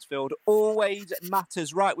 Because Mansfield always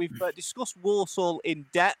matters. Right, we've discussed Walsall in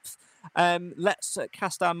depth. Let's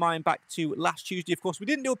cast our mind back to last Tuesday. Of course, we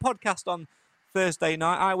didn't do a podcast on Thursday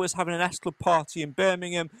night. I was having an S-Club party in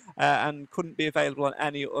Birmingham and couldn't be available on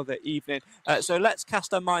any other evening. So let's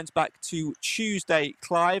cast our minds back to Tuesday,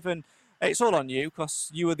 Clive, and it's all on you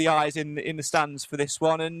because you were the eyes in the stands for this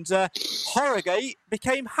one. And Harrogate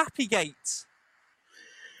became Happygate.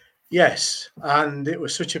 Yes, and it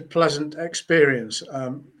was such a pleasant experience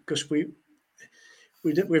because we've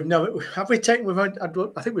never I think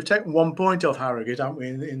we've taken 1 point off Harrogate, haven't we?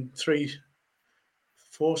 In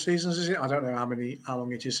 4 seasons, is it? I don't know how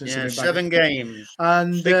long it is since. Yeah, 7 games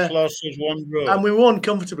and 6 losses, 1 draw, and we won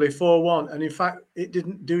comfortably 4-1. And in fact, it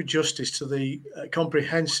didn't do justice to the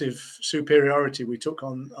comprehensive superiority we took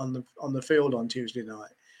on the field on Tuesday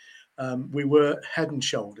night. We were head and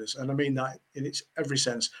shoulders, and I mean that in its every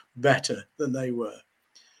sense, better than they were.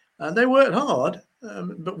 And they worked hard,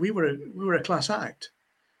 but we were a class act,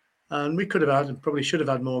 and we could have had and probably should have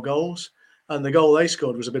had more goals. And the goal they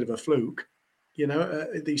scored was a bit of a fluke. You know,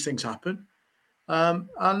 these things happen,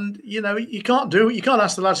 and you know you can't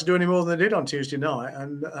ask the lads to do any more than they did on Tuesday night.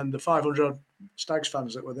 And the 500 odd Stags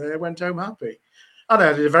fans that were there went home happy, and they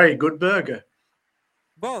had a very good burger.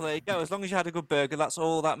 Well, there you go. As long as you had a good burger, that's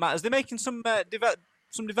all that matters. They're making some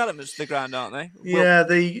developments to the ground, aren't they? Yeah,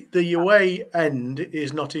 the away end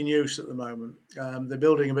is not in use at the moment. They're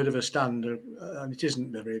building a bit of a stand, and it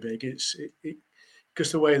isn't very big. It's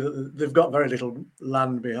because the way that they've got very little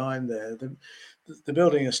land behind there. They're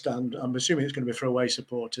building a stand. I'm assuming it's going to be for away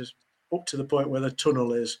supporters, up to the point where the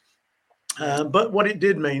tunnel is. But what it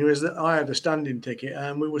did mean was that I had a standing ticket,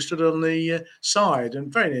 and we were stood on the side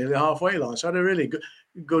and very near the halfway line. So I had a really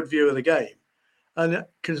good view of the game. And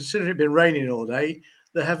considering it had been raining all day,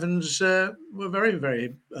 the heavens were very,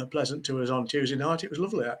 very pleasant to us on Tuesday night. It was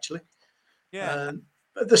lovely, actually. Yeah.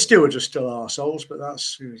 The stewards are still arseholes, but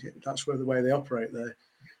that's where the way they operate there.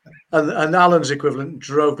 And Alan's equivalent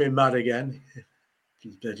drove me mad again.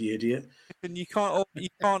 You bloody idiot. And you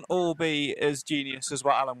can't all be as genius as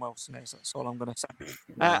what Alan Wilson is. That's all I'm going to say.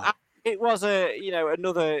 Wow. It was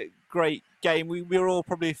another great game. We were all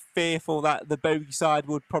probably fearful that the bogey side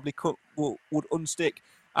would probably would unstick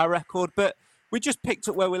our record, but we just picked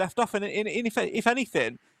up where we left off. And if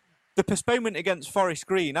anything, the postponement against Forest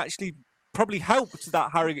Green actually probably helped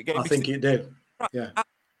that Harrogate game. I think it did. Yeah,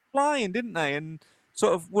 flying, didn't they? And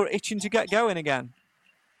sort of were itching to get going again.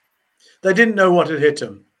 They didn't know what had hit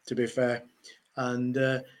them, to be fair,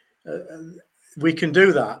 and we can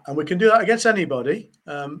do that, and we can do that against anybody.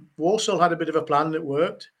 Walsall had a bit of a plan that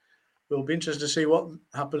worked. We'll be interested to see what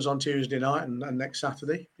happens on Tuesday night and next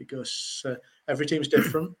Saturday, because every team's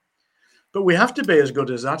different. But we have to be as good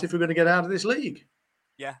as that if we're going to get out of this league.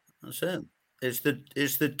 Yeah, That's it. It's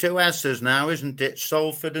the two S's now, isn't it?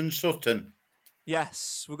 Salford and Sutton.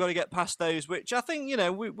 Yes, we've got to get past those, which I think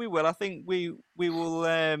we will. I think we will.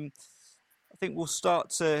 I think we'll start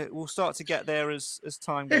to get there as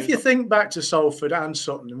time goes. If you think back to Salford and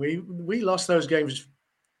Sutton, we lost those games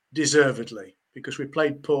deservedly because we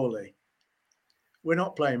played poorly. We're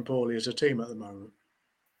not playing poorly as a team at the moment.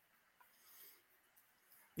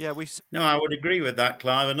 Yeah, No, I would agree with that,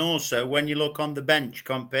 Clive. And also, when you look on the bench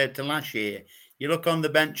compared to last year, you look on the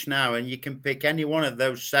bench now and you can pick any one of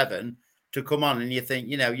those 7 to come on and you think,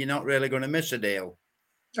 you're not really going to miss a deal.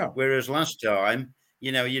 No. Whereas last time,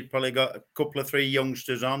 you'd probably got a couple of 3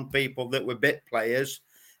 youngsters on, people that were bit players.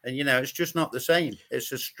 And, it's just not the same.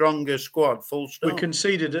 It's a stronger squad, full stop. We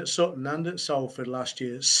conceded at Sutton and at Salford last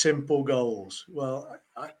year simple goals. Well,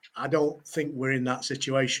 I don't think we're in that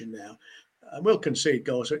situation now. We'll concede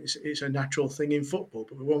goals. It's a natural thing in football,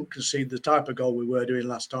 but we won't concede the type of goal we were doing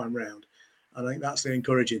last time round. I think that's the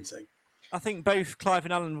encouraging thing. I think both Clive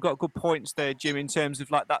and Alan have got good points there, Jim, in terms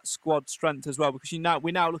of like that squad strength as well, because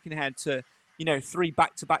we're now looking ahead to 3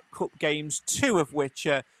 back-to-back cup games, 2 of which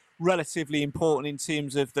are relatively important in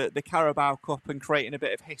terms of the Carabao Cup and creating a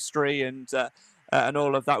bit of history and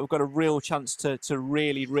all of that. We've got a real chance to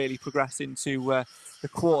really, really progress into the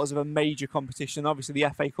quarters of a major competition. Obviously, the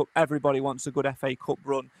FA Cup, everybody wants a good FA Cup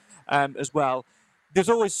run as well. There's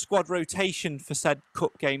always squad rotation for said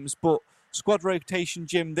cup games, but squad rotation,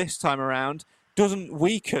 Jim, this time around doesn't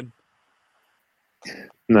weaken.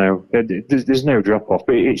 No, there's no drop-off.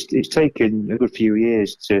 But it's taken a good few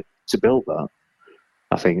years to build that,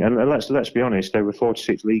 I think. And let's be honest, over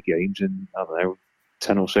 46 league games and, I don't know,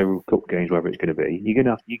 10 or so cup games, whatever it's going to be, you're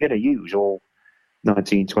going to use all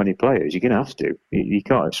 19, 20 players. You're going to have to. You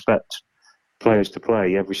can't expect players to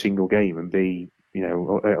play every single game and be, at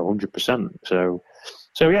 100%.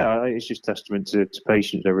 So yeah, it's just testament to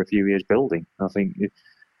patience over a few years building. I think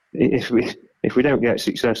if we don't get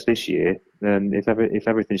success this year, then if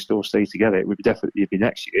everything still stays together, it would definitely be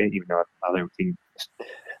next year. Even though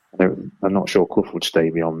I'm not sure Clough would stay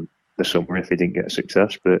beyond the summer if he didn't get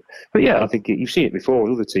success. But yeah, I think you've seen it before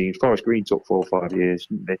with other teams. Forest Green took 4 or 5 years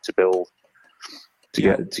to build to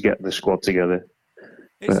get the squad together.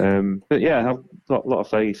 But yeah, I have a lot of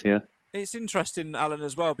faith. Yeah, it's interesting, Alan,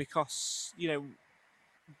 as well, because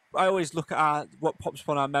I always look at what pops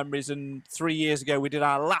upon our memories, and 3 years ago we did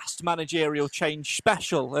our last managerial change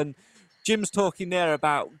special, and Jim's talking there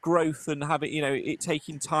about growth and having, it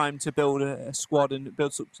taking time to build a squad and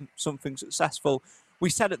build something successful. We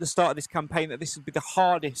said at the start of this campaign that this would be the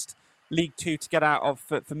hardest League Two to get out of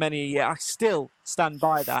for many years. I still stand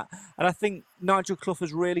by that, and I think Nigel Clough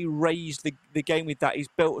has really raised the game with that. He's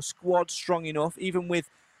built a squad strong enough, even with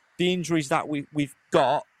the injuries that we've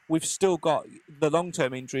got. We've still got the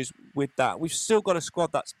long-term injuries with that. We've still got a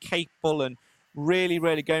squad that's capable and really,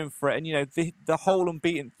 really going for it. And, the whole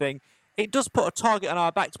unbeaten thing, it does put a target on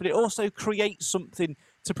our backs, but it also creates something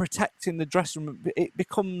to protect in the dressing room. It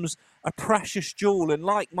becomes a precious jewel. And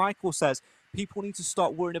like Michael says, people need to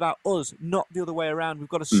start worrying about us, not the other way around. We've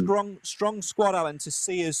got a strong squad, Alan, to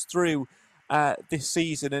see us through this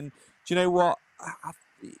season. And do you know what?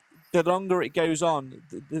 The longer it goes on,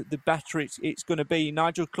 the better it's going to be.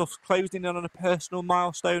 Nigel Clough's closed in on a personal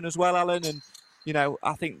milestone as well, Alan. And,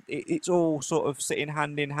 I think it's all sort of sitting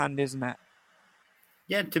hand in hand, isn't it?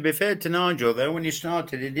 Yeah, to be fair to Nigel, though, when he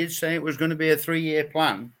started, he did say it was going to be a 3-year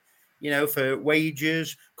plan, for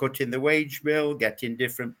wages, cutting the wage bill, getting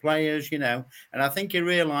different players, And I think he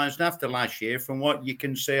realised after last year, from what you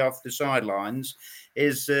can see off the sidelines,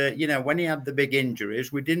 is, when he had the big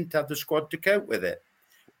injuries, we didn't have the squad to cope with it.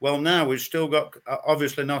 Well, now we've still got,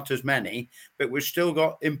 obviously not as many, but we've still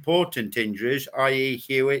got important injuries, i.e.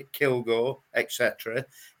 Hewitt, Kilgore, etc.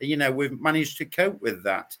 We've managed to cope with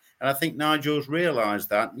that. And I think Nigel's realised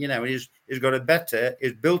that, he's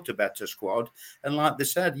built a better squad. And like they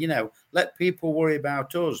said, let people worry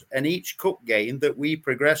about us. And each cup game that we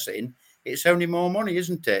progress in, it's only more money,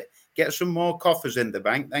 isn't it? Get some more coffers in the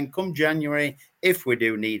bank. Then come January, if we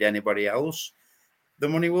do need anybody else, the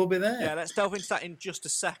money will be there. Yeah, let's delve into that in just a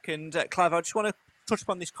second. Clive, I just want to touch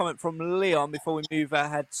upon this comment from Leon before we move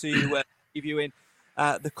ahead to reviewing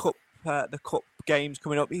the cup games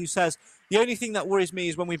coming up. He says, the only thing that worries me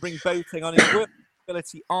is when we bring Boateng on, his work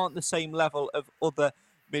ability aren't the same level of other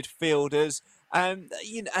midfielders.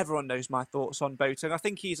 Everyone knows my thoughts on Boateng. I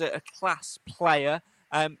think he's a class player,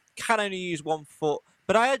 can only use one foot.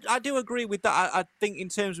 But I do agree with that. I think in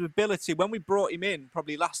terms of ability, when we brought him in,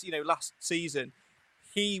 probably last season,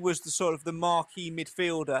 he was the marquee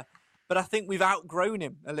midfielder, but I think we've outgrown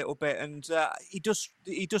him a little bit, and he does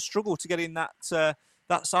struggle to get in that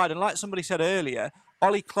side. And like somebody said earlier,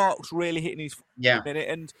 Ollie Clark's really hitting his Yeah. minute,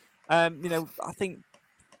 and I think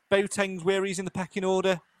Boateng's where he's in the pecking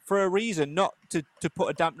order for a reason, not to put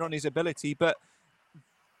a dampener on his ability, but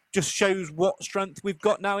just shows what strength we've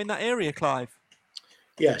got now in that area, Clive.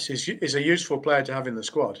 Yes, he's a useful player to have in the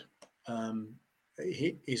squad.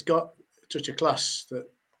 He's got such a class that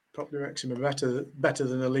probably makes him better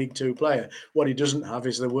than a League Two player. What he doesn't have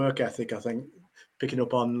is the work ethic, I think, picking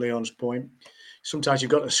up on Leon's point. Sometimes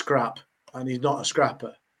you've got to scrap, and he's not a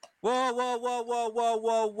scrapper. Whoa, whoa, whoa, whoa, whoa,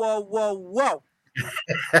 whoa, whoa, whoa, whoa.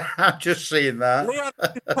 I'm just seeing that.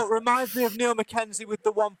 Leon reminds me of Neil McKenzie with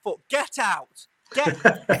the 1 foot. Get out!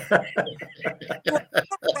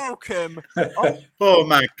 Welcome. Oh,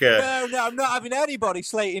 Macca. No, I'm not having anybody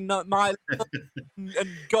slating my and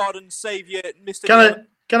God and Saviour, Mr.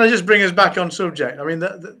 Can I just bring us back on subject? I mean,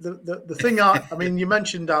 the thing you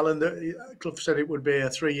mentioned, Alan, that Clough said it would be a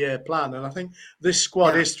 3-year plan, and I think this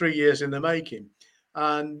squad is 3 years in the making,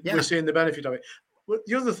 and we're seeing the benefit of it. But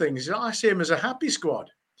the other thing is, I see him as a happy squad.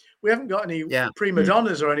 We haven't got any prima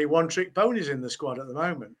donnas or any one-trick ponies in the squad at the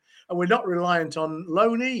moment. And we're not reliant on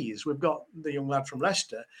loanees. We've got the young lad from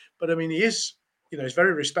Leicester, but I mean, he is, he's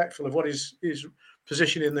very respectful of what his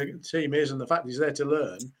position in the team is and the fact he's there to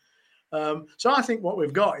learn. So I think what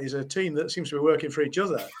we've got is a team that seems to be working for each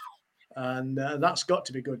other, and that's got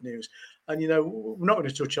to be good news. And we're not going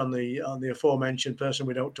to touch on the aforementioned person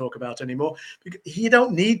we don't talk about anymore, because you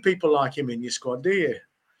don't need people like him in your squad, do you?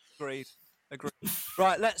 Agreed.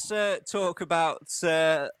 Right, let's talk about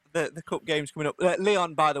the cup games coming up.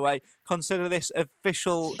 Leon, by the way, consider this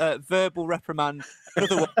official verbal reprimand.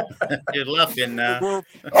 Another one. You're laughing now.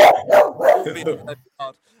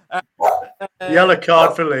 Yellow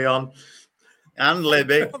card for Leon. And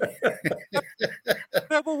Libby.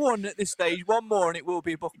 Verbal one at this stage. One more and it will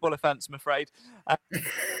be a bookable offence, I'm afraid.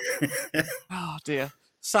 Oh, dear.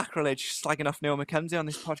 Sacrilege, slagging off Neil McKenzie on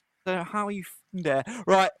this podcast. How are you there?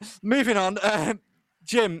 Right, moving on.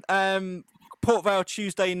 Jim, Port Vale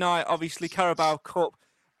Tuesday night, obviously Carabao Cup,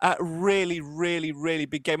 really, really, really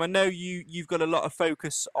big game. I know you've got a lot of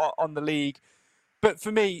focus on the league, but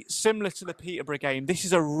for me, similar to the Peterborough game, this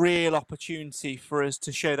is a real opportunity for us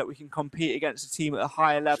to show that we can compete against a team at a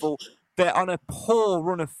higher level. They're on a poor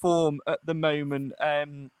run of form at the moment.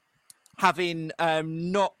 Having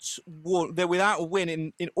not won, they're without a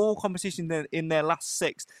win in all competitions in their last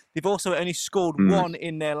 6. They've also only scored 1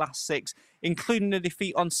 in their last 6, including a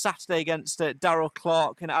defeat on Saturday against Darryl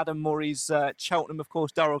Clark and Adam Murray's Cheltenham. Of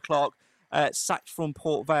course, Darryl Clark sacked from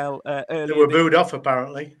Port Vale earlier. They were booed off,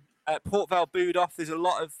 apparently. Port Vale booed off. There's a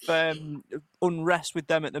lot of unrest with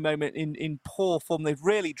them at the moment in poor form. They've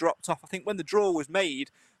really dropped off. I think when the draw was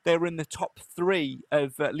made, they were in the top 3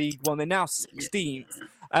 of League One. They're now 16th.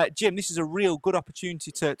 Jim, this is a real good opportunity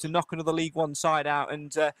to knock another League One side out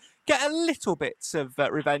and get a little bit of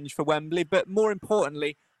revenge for Wembley, but more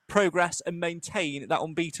importantly, progress and maintain that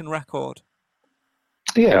unbeaten record.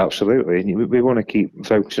 Yeah, absolutely. We want to keep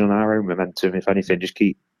focusing on our own momentum. If anything, just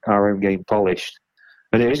keep our own game polished.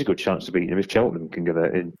 And it is a good chance to beat them. If Cheltenham can get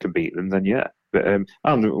it and can beat them, then yeah. But and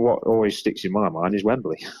what always sticks in my mind is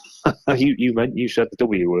Wembley. You said the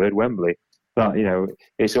W word, Wembley. That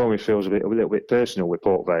it always feels a little bit personal with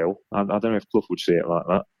Port Vale. I don't know if Clough would see it like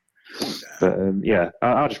that. But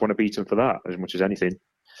I just want to beat them for that as much as anything.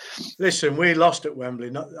 Listen, we lost at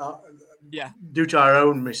Wembley, due to our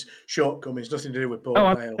own shortcomings. Nothing to do with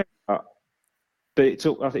Port Vale. But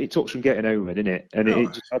it took some getting over, didn't it?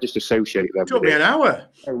 And I just associate them. It took me an hour.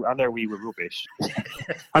 I know we were rubbish.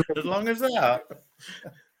 As long as that.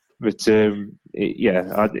 But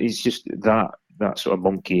it's just that sort of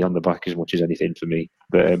monkey on the back as much as anything for me.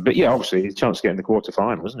 But yeah, obviously, a chance to get in the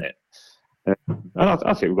quarter-final, isn't it? And I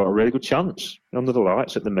think we've got a really good chance under the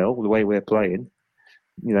lights at the Mill, the way we're playing.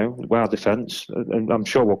 Our defence, and I'm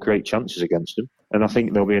sure we'll create chances against them. And I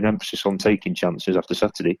think there'll be an emphasis on taking chances after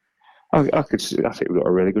Saturday. I think we've got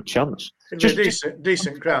a really good chance. It'll be a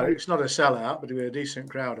decent crowd. It's not a sellout, but it'll be a decent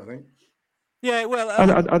crowd, I think. Yeah,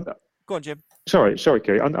 well, go on, Jim. Sorry,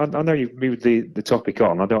 Kerry. I know you've moved the topic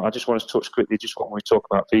on. I just want to touch quickly just what we talked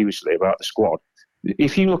about previously about the squad.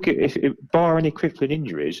 If you look at, bar any crippling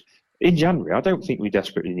injuries, in January, I don't think we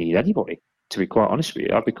desperately need anybody, to be quite honest with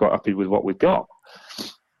you. I'd be quite happy with what we've got.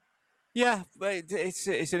 Yeah,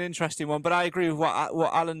 it's an interesting one, but I agree with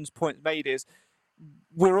what Alan's point made is,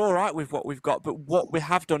 we're all right with what we've got, but what we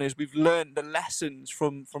have done is we've learned the lessons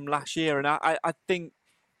from last year. And I think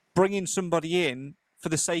bringing somebody in for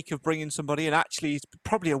the sake of bringing somebody in actually is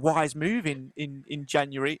probably a wise move in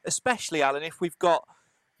January, especially, Alan, if we've got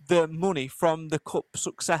the money from the cup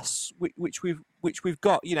success which we've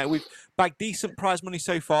got. We've bagged decent prize money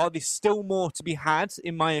so far. There's still more to be had,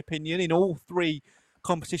 in my opinion, in all 3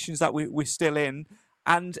 competitions that we're still in,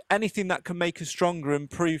 and anything that can make us stronger and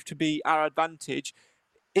prove to be our advantage.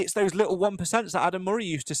 It's those little 1% that Adam Murray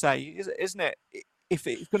used to say, isn't it? If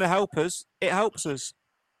it's going to help us, it helps us.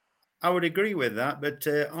 I would agree with that, but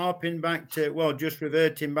harping back to, just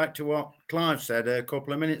reverting back to what Clive said a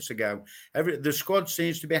couple of minutes ago, the squad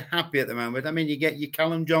seems to be happy at the moment. I mean, you get your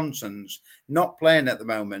Callum Johnsons not playing at the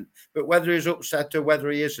moment, but whether he's upset or whether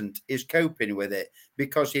he isn't, he's coping with it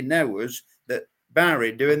because he knows that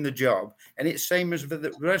Barry doing the job, and it's same as for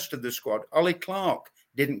the rest of the squad. Ollie Clark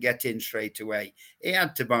didn't get in straight away. He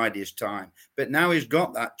had to bide his time. But now he's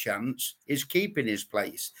got that chance. He's keeping his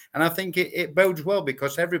place. And I think it bodes well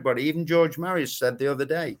because everybody, even George Maris said the other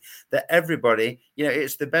day, that everybody,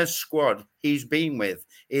 it's the best squad he's been with,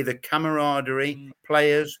 either camaraderie,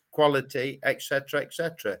 players, quality, etc.,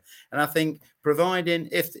 etc. And I think providing,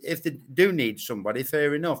 if they do need somebody,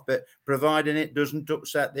 fair enough, but providing it doesn't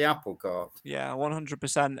upset the apple cart. Yeah,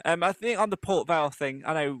 100%. I think on the Port Vale thing,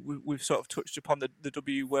 I know we've sort of touched upon the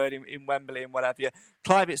W word in Wembley and whatever.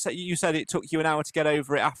 Clive, you said it took you an hour to get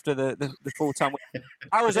over it after the full-time.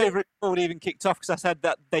 I was over it before it even kicked off because I said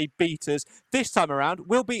that they beat us. This time around,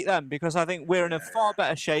 we'll beat them because I think we're in a far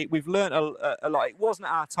better shape. We've learnt a lot. It wasn't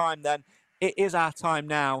our time then. It is our time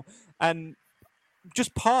now. And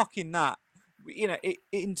just parking that,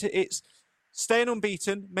 it's staying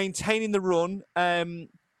unbeaten, maintaining the run, and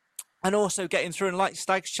also getting through. And like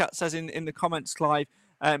Stag's chat says in the comments, Clive,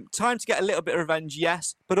 time to get a little bit of revenge,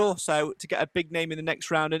 yes, but also to get a big name in the next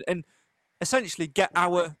round and essentially get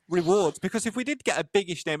our rewards. Because if we did get a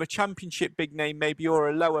biggish name, a championship big name maybe, or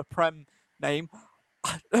a lower Prem name,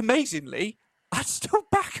 amazingly, I'd still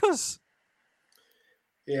back us.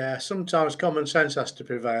 Yeah, sometimes common sense has to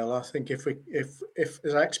prevail. I think if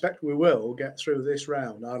as I expect we will get through this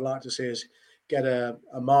round, I'd like to see us get a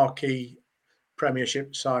marquee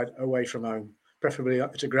Premiership side away from home, preferably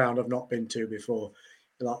at a ground I've not been to before,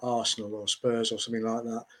 like Arsenal or Spurs or something like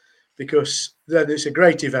that, because then it's a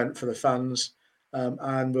great event for the fans,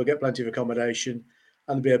 and we'll get plenty of accommodation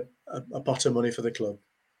and there'll be a pot of money for the club.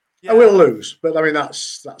 Yeah. And we'll lose, but I mean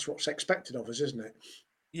that's what's expected of us, isn't it?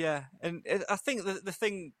 Yeah, and I think the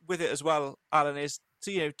thing with it as well, Alan, is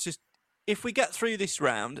to if we get through this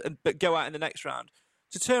round but go out in the next round,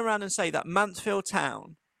 to turn around and say that Mansfield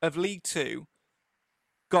Town of League Two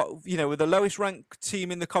got with the lowest ranked team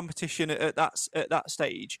in the competition at that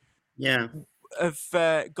stage,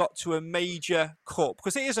 have got to a major cup,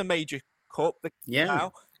 because it is a major cup.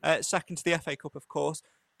 Now, second to the FA Cup, of course,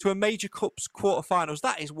 to a major cup's quarterfinals.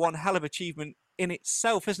 That is one hell of achievement in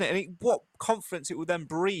itself, isn't it? And what confidence it will then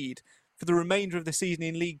breed for the remainder of the season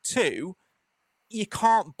in League Two. You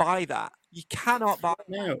can't buy that. You cannot buy that.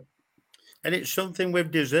 No. And it's something we've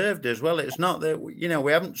deserved as well. It's not that,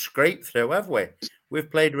 we haven't scraped through, have we? We've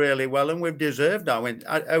played really well and we've deserved our win.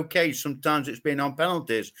 Okay, sometimes it's been on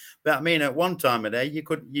penalties. But I mean, at one time of day, you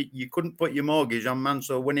couldn't put your mortgage on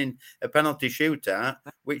Mansell winning a penalty shootout,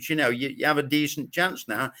 which, you have a decent chance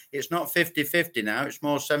now. It's not 50-50 now. It's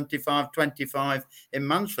more 75-25 in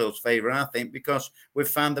Mansfield's favour, I think, because we've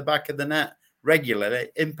found the back of the net regularly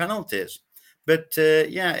in penalties. But,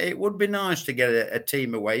 it would be nice to get a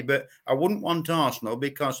team away, but I wouldn't want Arsenal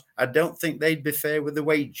because I don't think they'd be fair with the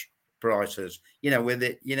wage prices, with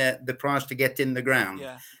it, the price to get in the ground.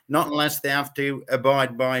 Yeah. Not unless they have to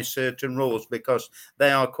abide by certain rules, because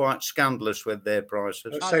they are quite scandalous with their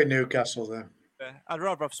prices. Let's say Newcastle then. I'd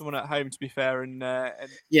rather have someone at home, to be fair. And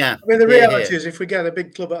yeah, I mean, the reality is, if we get a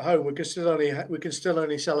big club at home, we can still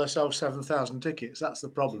only sell ourselves 7,000 tickets. That's the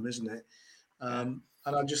problem, isn't it?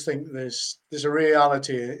 And I just think there's a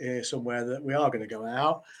reality here somewhere that we are going to go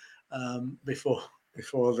out before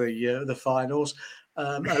the finals.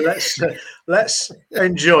 And let's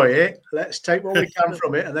enjoy it. Let's take what we can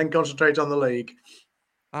from it, and then concentrate on the league.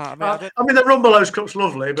 I mean, the Rumbelows Cup's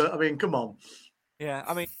lovely, but I mean, come on. Yeah,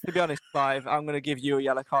 I mean, to be honest, Clive, I'm going to give you a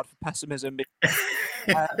yellow card for pessimism.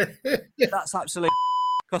 That's absolutely.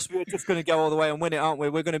 Because we're just going to go all the way and win it, aren't we?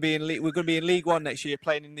 We're going to be in League One next year,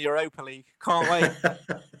 playing in the Europa League. Can't wait.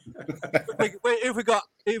 We've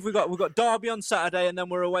got Derby on Saturday, and then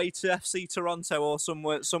we're away to FC Toronto or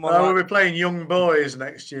somewhere. We'll be playing young boys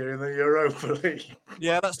next year in the Europa League.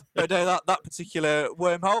 Yeah, that's that particular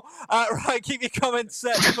wormhole. Right, keep your comments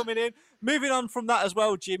coming in. Moving on from that as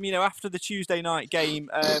well, Jim. After the Tuesday night game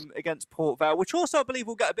against Port Vale, which also I believe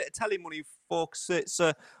we'll get a bit of telly money for, because it's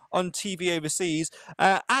on TV overseas,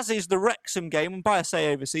 as is the Wrexham game. And by I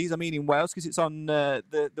say overseas, I mean in Wales, because it's on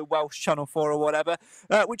the Welsh Channel 4 or whatever,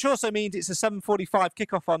 which also means it's a 7:45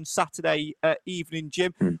 kickoff on Saturday evening,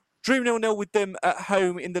 Jim. Drew 0-0 with them at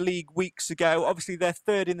home in the league weeks ago. Obviously, they're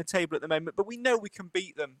third in the table at the moment, but we know we can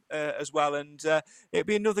beat them as well, and it'll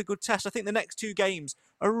be another good test. I think the next 2 games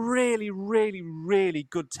are really, really, really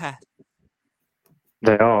good tests.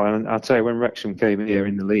 They are, and I'd say when Wrexham came here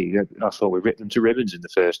in the league, I thought we ripped them to ribbons in the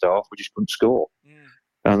first half. We just couldn't score,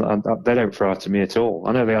 and they don't frighten me at all.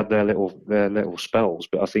 I know they had their little spells,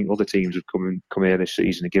 but I think other teams have come here this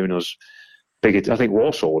season and given us bigger. I think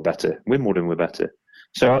Walsall were better, Wimbledon were better.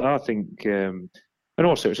 So I think, and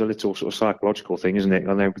also it's a little sort of psychological thing, isn't it?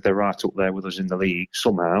 I know they're right up there with us in the league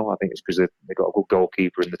somehow. I think it's because they've got a good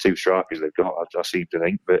goalkeeper and the 2 strikers they've got, I seem to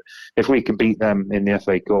think. But if we can beat them in the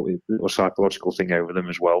FA Cup, it's a little psychological thing over them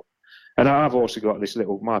as well. And I've also got this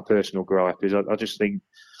my personal gripe is I just think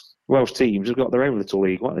Welsh teams have got their own little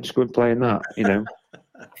league. Why don't they just go and play in that, you know?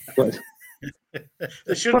 But,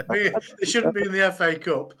 They shouldn't be in the FA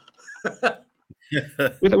Cup.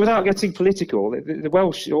 Without getting political, the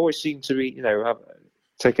Welsh always seem to be,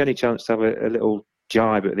 take any chance to have a little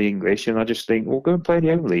jibe at the English, and I just think, well, go and play in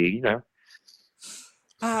your own league, you know.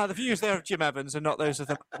 The views there of Jim Evans are not those of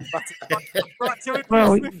the.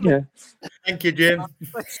 Well, yeah. Thank you, Jim.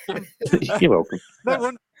 You're welcome. No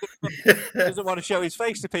one doesn't want to show his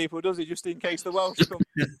face to people, does he? Just in case the Welsh come.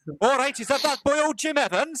 All right, is that boy old Jim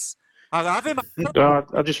Evans? I'll have him.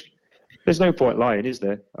 There's no point lying, is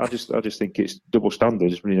there? I just think it's double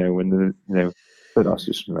standards, when but that's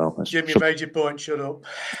just Jim, you made your point. Shut up.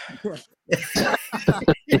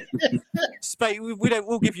 Spade,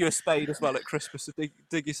 we'll give you a spade as well at Christmas to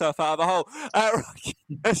dig yourself out of a hole.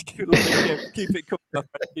 Let's keep it coming.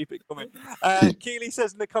 Keep it coming. Keeley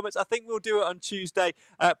says in the comments, I think we'll do it on Tuesday.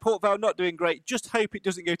 Port Vale not doing great. Just hope it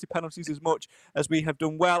doesn't go to penalties as much as we have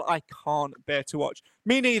done well. I can't bear to watch.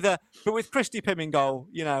 Me neither. But with Christy Pym in goal,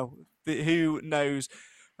 who knows?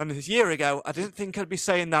 And this year ago, I didn't think I'd be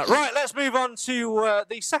saying that. Right, let's move on to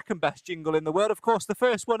the second best jingle in the world. Of course, the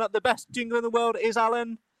first one at the best jingle in the world is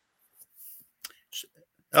Alan.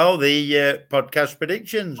 Oh, the podcast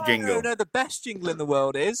predictions jingle. No, the best jingle in the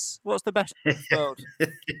world is. What's the best jingle in the world?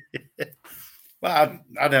 Well,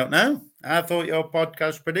 I don't know. I thought your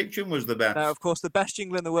podcast prediction was the best. No, of course, the best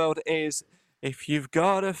jingle in the world is, if you've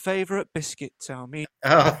got a favourite biscuit, tell me.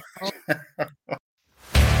 Oh.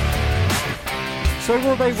 So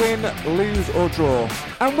will they win, lose or draw?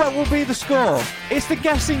 And what will be the score? It's the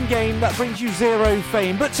guessing game that brings you 0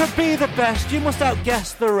 fame, but to be the best you must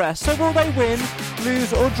outguess the rest. So will they win,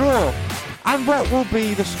 lose or draw? And what will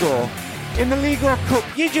be the score? In the League or Cup,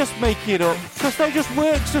 you just make it up, because they're just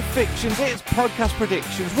works of fictions. It's podcast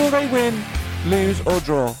predictions. Will they win, lose or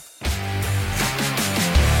draw?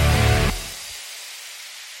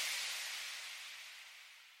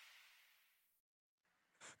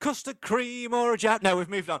 Custard cream or a jam? No, we've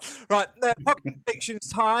moved on. Right, podcast predictions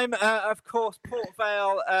time. Of course, Port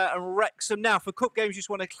Vale and Wrexham. Now, for cup games, just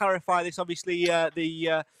want to clarify this. Obviously,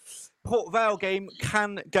 the Port Vale game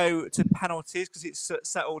can go to penalties because it's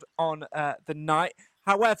settled on the night.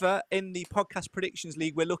 However, in the Podcast Predictions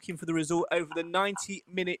League, we're looking for the result over the 90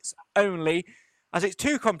 minutes only, as it's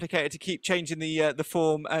too complicated to keep changing the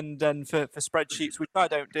form and for spreadsheets, which I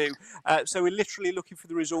don't do. So we're literally looking for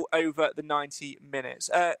the result over the 90 minutes.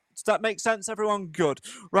 Does that make sense, everyone? Good.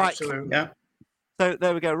 Right. Absolutely. Yeah. So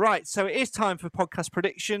there we go. Right. So it is time for podcast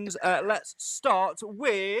predictions. Let's start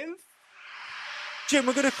with Jim.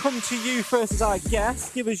 We're going to come to you first as our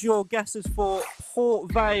guest. Give us your guesses for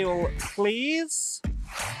Port Vale, please.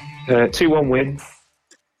 2-1 win.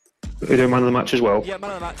 We're doing man of the match as well. Yeah,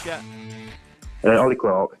 man of the match, yeah. Ollie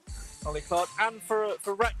Clark. Ollie Clark. And for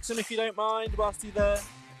Wrexham, if you don't mind, whilst you're there.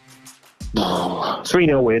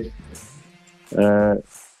 3-0 win.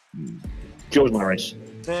 George Morris.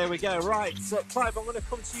 There we go. Right. So, Clive, I'm going to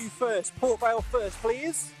come to you first. Port Vale first,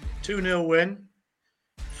 please. 2-0 win.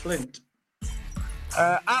 Flint.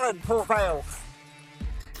 Alan, Port Vale.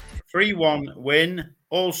 3-1 win.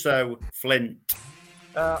 Also Flint.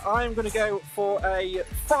 I'm going to go for a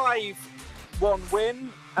 5-1 win.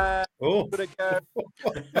 I'm going to go.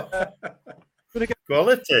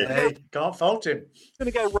 Quality. Hey, can't fault him. I'm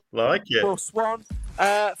going to go Like it. for Swan.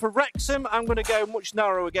 For Wrexham, I'm going to go much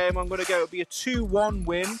narrower game. I'm going to go. It'll be a 2-1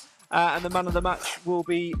 win, and the man of the match will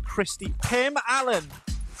be Christy Pym. Alan.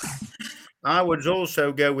 I would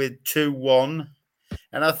also go with 2-1,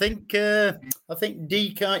 and I think DKD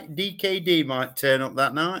might turn up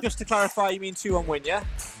that night. Just to clarify, you mean 2-1 win, yeah?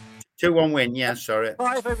 2-1 win, yeah. Sorry.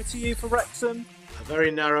 Clive, over to you for Wrexham. A very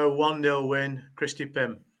narrow 1-0 win. Christy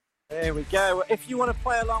Pym. There we go. If you want to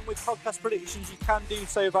play along with podcast predictions, you can do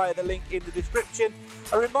so via the link in the description.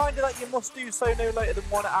 A reminder that you must do so no later than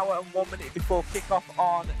 1 hour and 1 minute before kick-off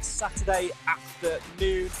on Saturday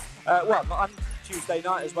afternoon. Tuesday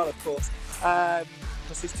night as well, of course,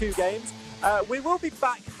 because there's 2 games. We will be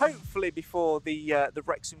back hopefully before the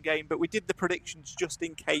Wrexham game, but we did the predictions just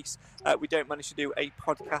in case we don't manage to do a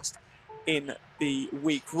podcast in the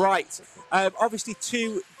week. Right, obviously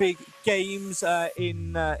 2 big games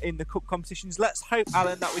in the cup competitions. Let's hope,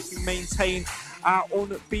 Alan, that we can maintain our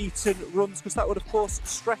unbeaten runs, because that would of course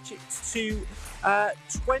stretch it to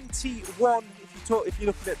 21 if you're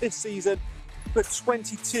looking at this season, but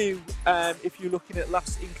 22 if you're looking at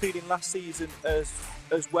including last season as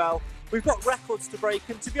well. We've got records to break,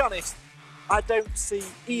 and to be honest, I don't see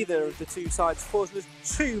either of the 2 sides causing us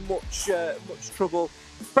too much trouble.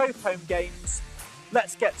 Both home games.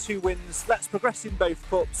 Let's get 2 wins. Let's progress in both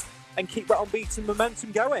cups and keep that unbeaten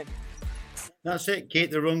momentum going. That's it.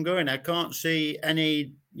 Keep the run going. I can't see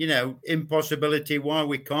any, impossibility why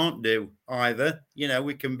we can't do either.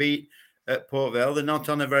 We can beat at Port Vale. They're not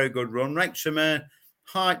on a very good run. Wrexham are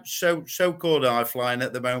so-called high-flying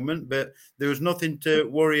at the moment, but there was nothing to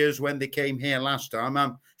worry us when they came here last time.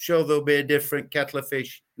 I'm sure there'll be a different kettle of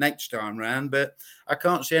fish next time round, but I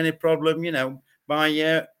can't see any problem,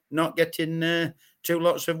 by not getting 2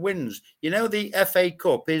 lots of wins. The FA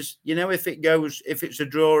Cup is, if it's a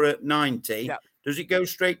draw at 90, does it go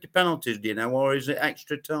straight to penalties, or is it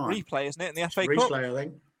extra time? Replay, isn't it, in the FA Cup? Replay, I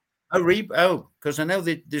think. Because I know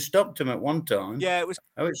they stopped them at one time. Yeah, it was.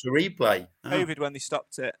 Oh, it's a replay. COVID when they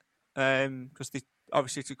stopped it, because they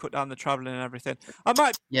obviously to cut down the travelling and everything. I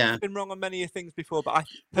might have been wrong on many things before, but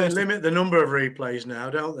they limit the number of replays now,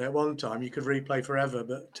 don't they? At one time you could replay forever,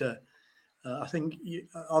 but I think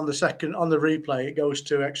on the replay it goes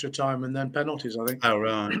to extra time and then penalties, I think. Oh,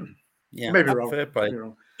 right. Yeah, maybe wrong. Fair play. Maybe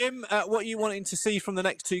wrong. Jim, what are you wanting to see from the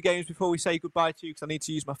next 2 games before we say goodbye to you? Because I need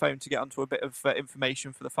to use my phone to get onto a bit of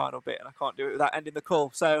information for the final bit, and I can't do it without ending the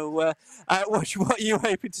call. So, what are you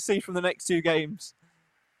hoping to see from the next 2 games?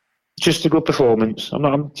 Just a good performance. I'm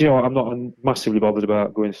not massively bothered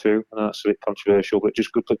about going through, and that's a bit controversial, but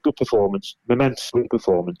just good performance, momentous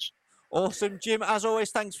performance. Awesome, Jim. As always,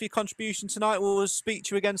 thanks for your contribution tonight. We'll speak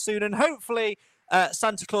to you again soon, and hopefully,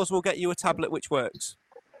 Santa Claus will get you a tablet which works.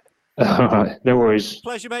 All right, no worries.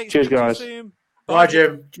 Pleasure, mate. Cheers, guys. Bye,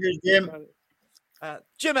 Jim. Cheers, Jim.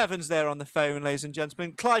 Jim Evans there on the phone, ladies and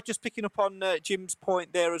gentlemen. Clive, just picking up on Jim's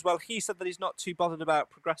point there as well. He said that he's not too bothered about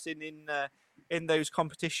progressing in those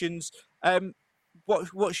competitions.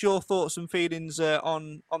 What's your thoughts and feelings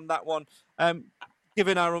on that one?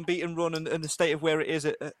 Given our unbeaten run and the state of where it is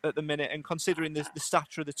at the minute, and considering the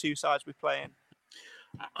stature of the 2 sides we're playing.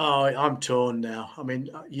 Oh, I'm torn now. I mean,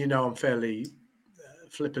 I'm fairly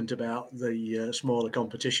flippant about the smaller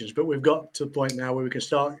competitions, but we've got to the point now where we can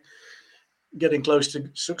start getting close to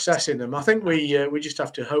success in them. I think we just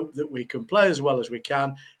have to hope that we can play as well as we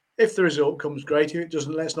can. If the result comes, great. If it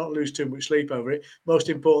doesn't, let's not lose too much sleep over it. Most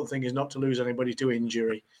important thing is not to lose anybody to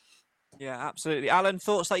injury. Yeah, absolutely. Alan,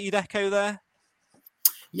 thoughts that you'd echo there?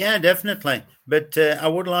 Yeah, definitely. But I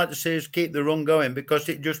would like to see us keep the run going, because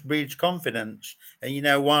it just breeds confidence. And,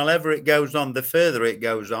 while ever it goes on, the further it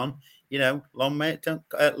goes on, long may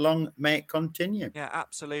it continue. Yeah,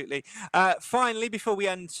 absolutely. Finally, before we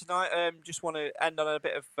end tonight, just want to end on a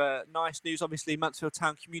bit of nice news. Obviously, Mansfield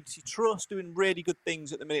Town Community Trust doing really good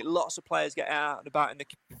things at the minute. Lots of players getting out and about in the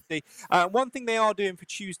community. One thing they are doing for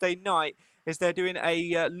Tuesday night is they're doing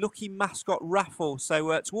a lucky mascot raffle.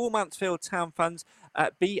 So to all Mansfield Town fans,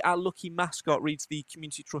 be our lucky mascot, reads the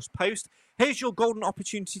Community Trust post. Here's your golden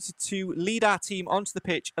opportunity to lead our team onto the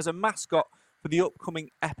pitch as a mascot for the upcoming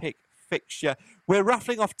epic fixture. We're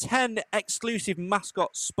raffling off 10 exclusive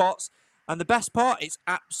mascot spots, and the best part, it's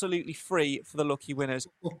absolutely free for the lucky winners.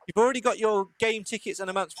 You've already got your game tickets and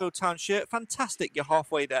a Mansfield Town shirt. Fantastic, you're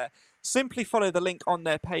halfway there. Simply follow the link on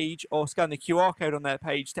their page or scan the QR code on their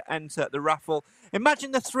page to enter the raffle.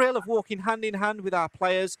 Imagine the thrill of walking hand in hand with our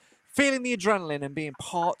players, feeling the adrenaline and being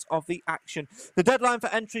part of the action. The deadline for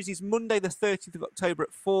entries is Monday the 30th of October at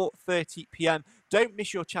 4:30 p.m. Don't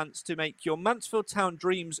miss your chance to make your Mansfield Town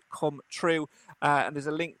dreams come true. And there's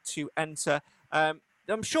a link to enter.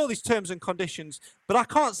 I'm sure there's terms and conditions, but I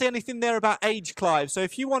can't see anything there about age, Clive. So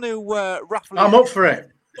if you want to raffle... I'm up for it.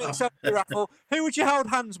 Raffle, who would you hold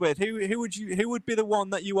hands with? Who would be the one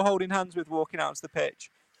that you were holding hands with walking out onto the pitch?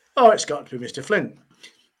 Oh, it's got to be Mr. Flint.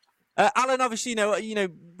 Alan, obviously,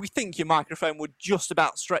 we think your microphone would just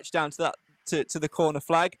about stretch down to that to the corner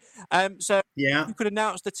flag. So yeah, you could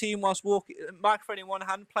announce the team whilst walking, microphone in one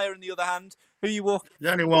hand, player in the other hand. Who you walk?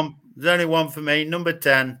 There's only one for me. Number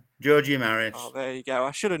 10, Georgie Maris. Oh, there you go.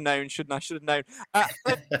 I should have known, shouldn't I? Should have known.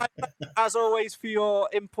 As always, for your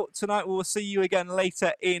input tonight. We'll see you again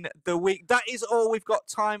later in the week. That is all we've got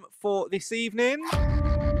time for this evening.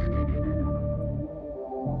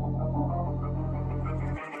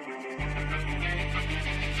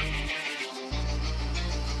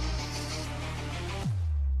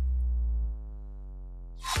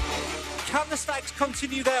 Can the Stags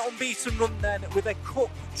continue their unbeaten run then with a cup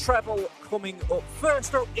treble coming up?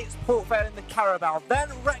 First up, it's Port Vale in the Carabao, then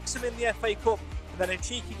Wrexham in the FA Cup, and then a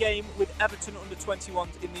cheeky game with Everton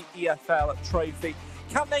under-21s in the EFL Trophy.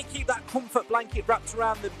 Can they keep that comfort blanket wrapped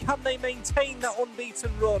around them? Can they maintain that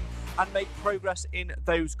unbeaten run and make progress in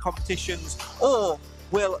those competitions? Or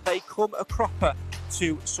will they come a cropper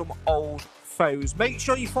to some old foes? Make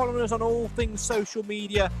sure you follow us on all things social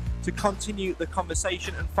media to continue the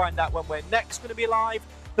conversation and find out when we're next going to be live.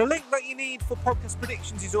 The link that you need for podcast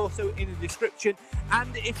predictions is also in the description.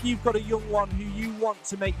 And if you've got a young one who you want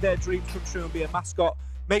to make their dreams come true and be a mascot,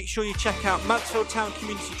 make sure you check out Mansfield Town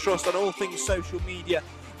Community Trust on all things social media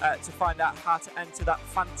to find out how to enter that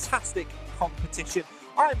fantastic competition.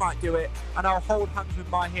 I might do it, and I'll hold hands with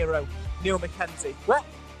my hero, Neil McKenzie. What?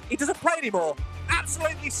 He doesn't play anymore?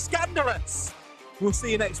 Absolutely scandalous! We'll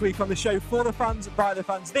see you next week on the show for the fans, by the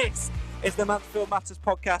fans. This is the Mansfield Matters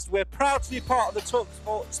podcast. We're proud to be part of the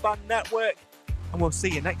TalkSport Fan Network, and we'll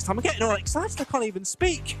see you next time. I'm getting all excited, I can't even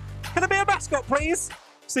speak. Can I be a mascot, please?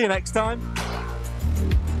 See you next time.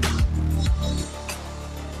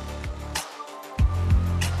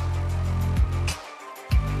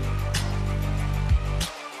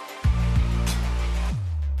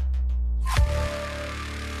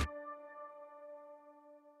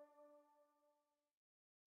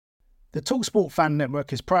 The TalkSport Fan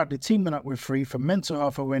Network is proudly teaming up with Free for Mental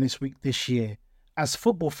Health Awareness Week this year. As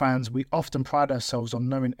football fans, we often pride ourselves on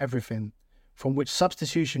knowing everything, from which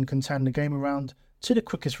substitution can turn the game around to the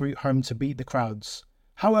quickest route home to beat the crowds.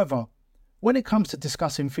 However, when it comes to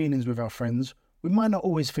discussing feelings with our friends, we might not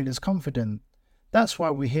always feel as confident. That's why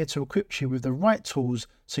we're here to equip you with the right tools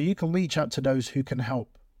so you can reach out to those who can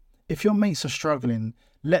help. If your mates are struggling,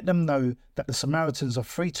 let them know that the Samaritans are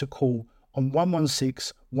free to call on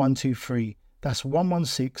 116 123. That's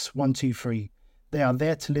 116 123. They are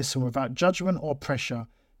there to listen without judgment or pressure,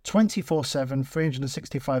 24/7,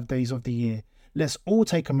 365 days of the year. Let's all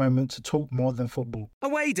take a moment to talk more than football.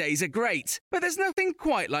 Away days are great, but there's nothing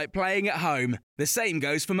quite like playing at home. The same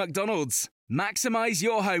goes for McDonald's. Maximise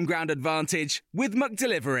your home ground advantage with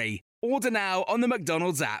McDelivery. Order now on the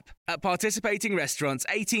McDonald's app. At participating restaurants,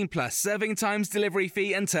 18 plus, serving times, delivery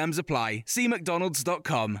fee and terms apply. See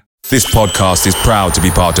mcdonalds.com. This podcast is proud to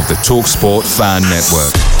be part of the TalkSport Fan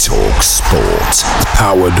Network. TalkSport.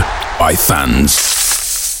 Powered by fans.